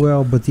different...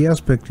 Well, but the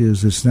aspect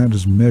is it's not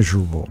as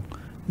measurable.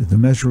 The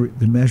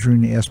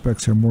measuring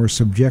aspects are more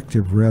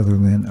subjective rather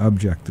than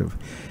objective.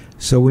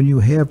 So when you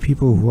have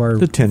people who are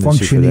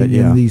functioning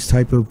in these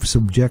type of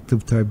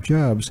subjective type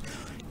jobs,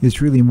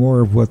 it's really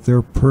more of what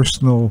their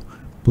personal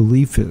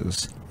belief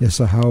is as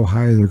to how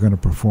high they're going to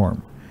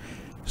perform.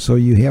 So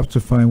you have to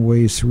find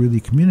ways to really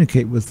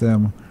communicate with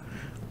them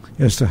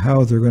as to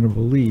how they're going to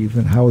believe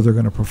and how they're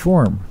going to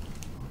perform.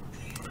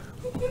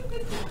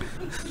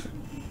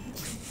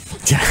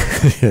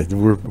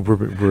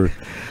 we're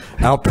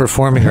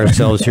outperforming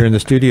ourselves here in the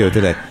studio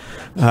today.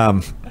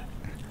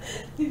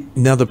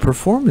 Now, the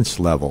performance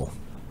level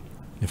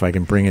if I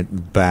can bring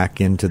it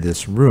back into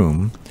this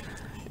room,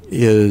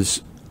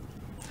 is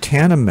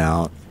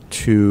tantamount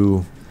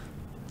to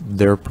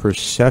their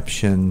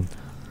perception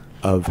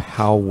of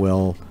how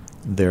well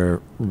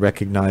they're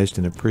recognized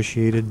and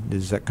appreciated.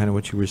 Is that kind of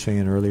what you were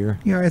saying earlier?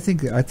 Yeah, I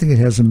think it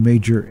has a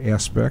major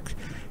aspect,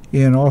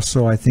 and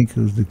also I think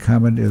the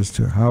comment as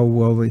to how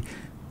well they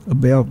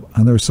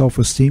on their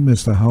self-esteem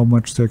as to how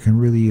much they can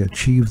really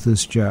achieve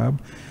this job.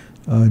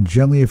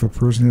 Generally, if a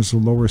person has a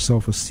lower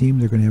self-esteem,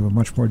 they're going to have a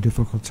much more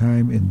difficult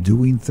time in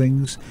doing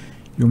things.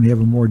 You're going to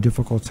have a more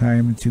difficult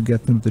time to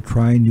get them to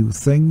try new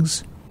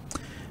things.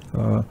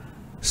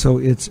 So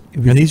it's...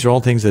 And these are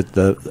all things that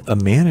a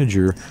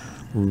manager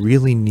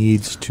really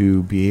needs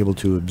to be able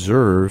to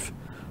observe,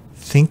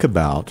 think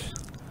about,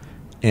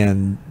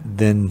 and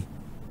then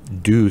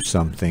do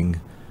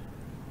something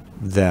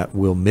that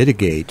will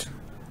mitigate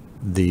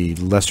the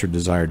lesser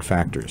desired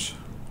factors.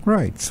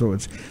 Right. So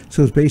it's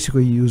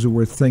basically, you use the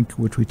word think,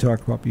 which we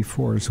talked about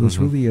before. So it's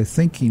really a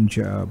thinking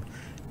job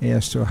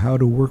as to how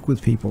to work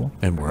with people.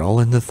 And we're all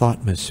in the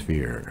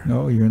thoughtmosphere.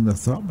 No, you're in the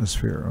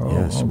thoughtmosphere. Oh,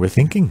 yes, okay. We're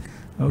thinking,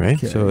 right?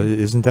 Okay. So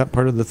isn't that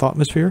part of the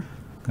thoughtmosphere?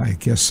 I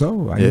guess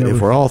so. If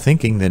we're all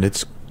thinking, then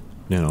it's,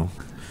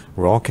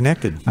 we're all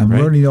connected. I'm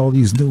right? learning all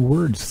these new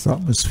words: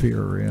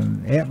 thoughtmosphere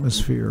and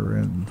atmosphere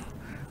and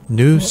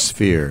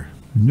noosphere.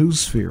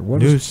 Noosphere.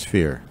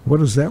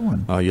 What is that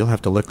one? Oh, you'll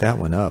have to look that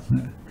one up.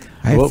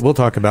 We'll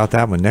talk about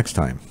that one next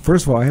time.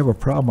 First of all, I have a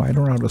problem. I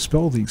don't know how to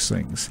spell these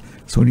things.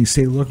 So when you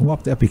say look them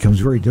up, that becomes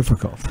very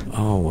difficult.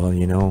 Oh,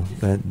 well,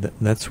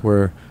 that's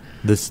where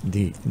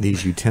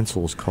these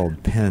utensils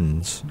called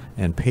pens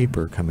and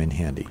paper come in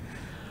handy.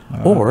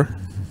 Or,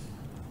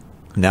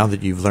 now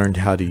that you've learned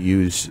how to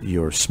use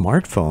your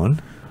smartphone,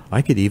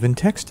 I could even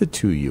text it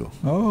to you.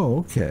 Oh,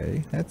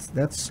 okay.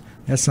 That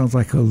sounds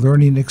like a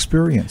learning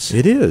experience.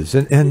 It is.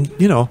 And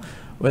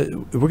we're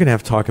going to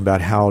have to talk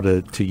about how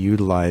to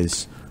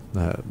utilize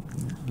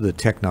the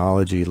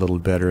technology a little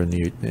better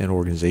in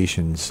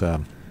organizations.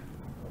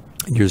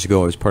 Years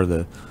ago, I was part of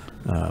the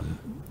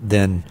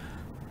then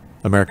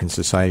American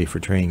Society for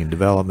Training and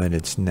Development.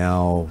 It's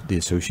now the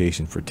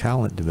Association for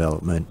Talent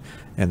Development,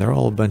 and they're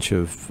all a bunch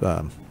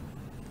of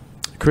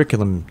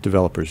curriculum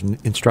developers,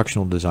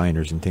 instructional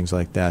designers, and things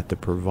like that to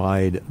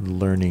provide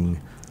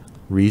learning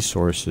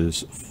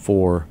resources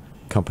for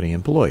company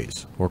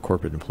employees or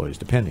corporate employees,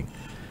 depending.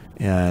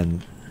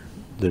 And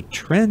the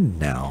trend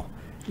now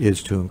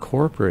is to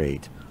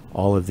incorporate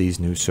all of these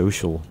new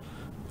social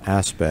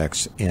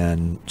aspects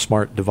in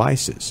smart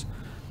devices,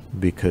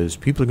 because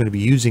people are going to be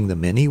using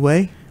them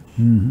anyway,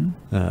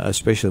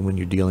 especially when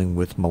you're dealing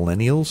with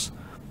millennials.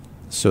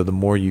 So the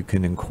more you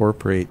can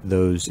incorporate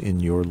those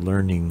in your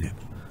learning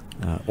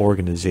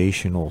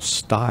organizational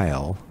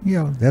style.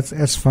 Yeah,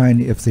 that's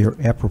fine if they're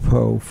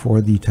apropos for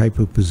the type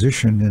of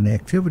position and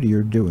activity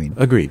you're doing.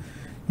 Agreed.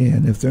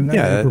 And if they're not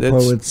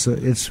apropos,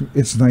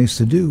 it's nice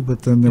to do,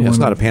 but then it's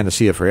not a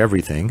panacea for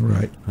everything.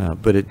 Right.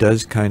 But it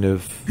does kind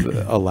of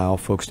allow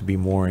folks to be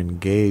more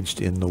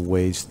engaged in the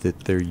ways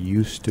that they're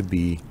used to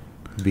be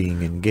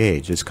being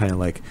engaged. It's kind of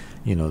like,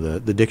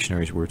 the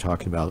dictionaries we were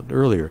talking about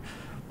earlier,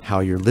 how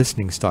your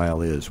listening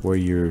style is, where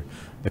you're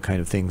the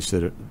kind of things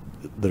that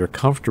are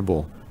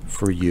comfortable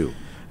for you.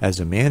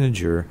 As a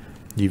manager,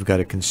 you've got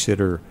to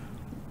consider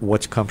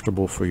what's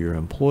comfortable for your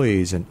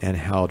employees and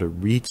how to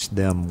reach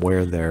them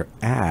where they're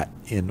at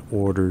in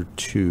order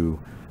to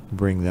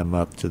bring them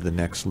up to the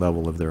next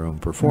level of their own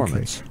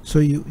performance. Okay. So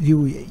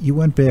you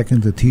went back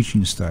into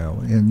teaching style,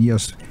 and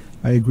yes,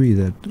 I agree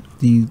that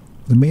the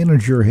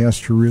manager has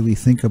to really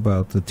think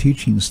about the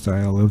teaching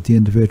style of the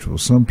individual.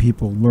 Some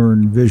people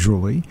learn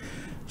visually.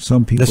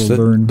 Some people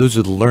learn... Those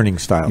are the learning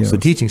styles. Yes. The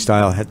teaching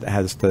style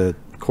has to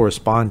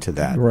correspond to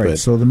that. Right.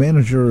 So the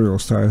managerial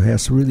style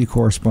has to really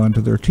correspond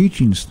to their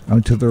teaching,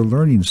 to their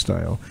learning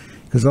style,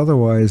 because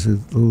otherwise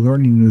the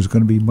learning is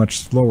going to be much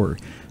slower.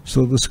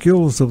 So the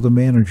skills of the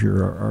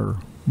manager are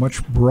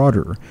much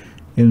broader,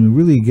 and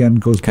really again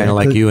goes back kind of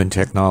like you in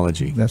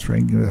technology. That's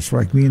right. That's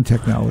like me in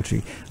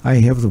technology. I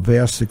have the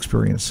vast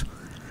experience.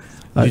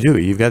 You do.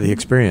 You've got the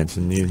experience,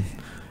 and you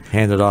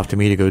hand it off to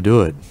me to go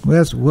do it.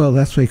 That's what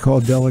they call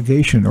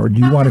delegation, or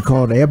do you want to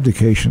call it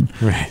abdication?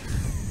 Right.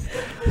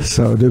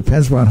 So it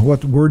depends on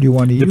what word you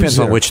want to use. Depends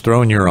on which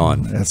throne you're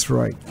on. That's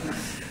right.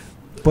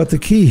 But the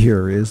key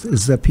here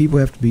is that people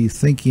have to be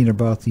thinking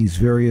about these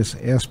various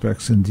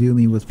aspects in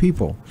dealing with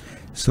people.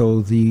 So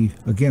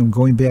again,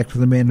 going back to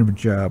the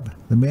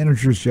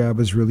manager's job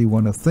is really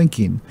one of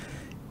thinking,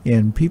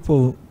 and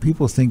people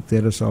think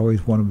that it's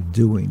always one of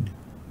doing.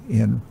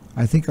 And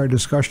I think our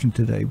discussion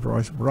today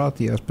brought out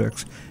the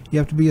aspects. You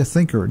have to be a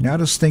thinker,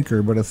 not a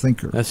stinker, but a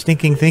thinker. A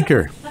stinking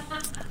thinker.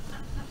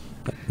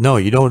 No,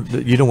 you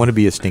don't want to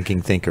be a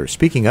stinking thinker.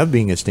 Speaking of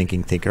being a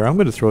stinking thinker, I'm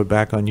going to throw it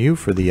back on you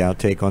for the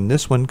outtake on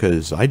this one,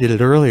 because I did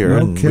it earlier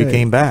and we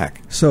came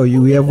back. So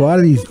you have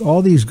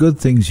all these good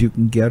things you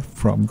can get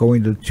from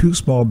going to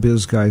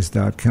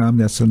twosmallbizguys.com.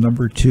 That's the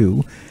number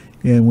 2.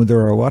 And there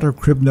are a lot of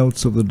crib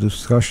notes of the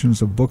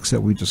discussions of books that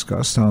we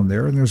discussed on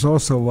there. And there's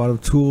also a lot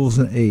of tools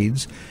and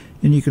aids.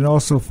 And you can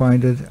also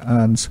find it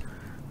on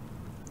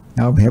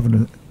Now I'm having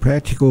a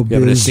practical biz.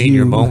 Having a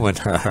senior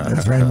moment.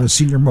 That's right, a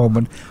senior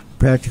moment.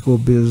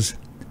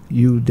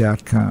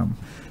 practicalbizu.com.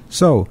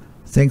 So,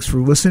 thanks for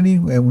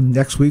listening, and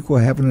next week we'll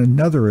have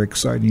another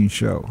exciting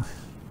show.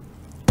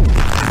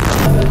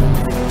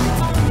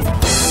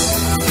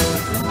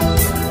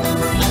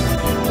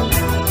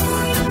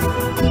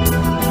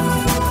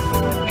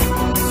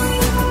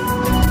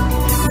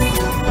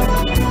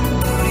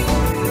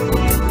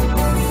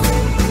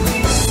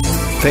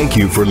 Thank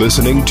you for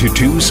listening to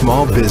Two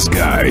Small Biz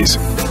Guys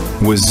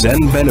with Zen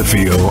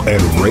Benefiel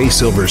and Ray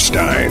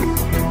Silverstein.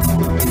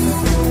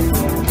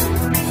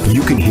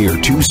 You can hear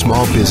Two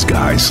Small Biz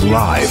Guys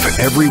live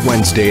every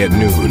Wednesday at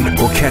noon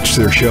or catch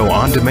their show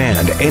on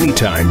demand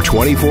anytime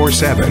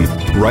 24/7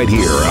 right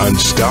here on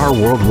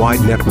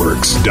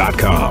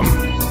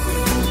StarWorldWideNetworks.com.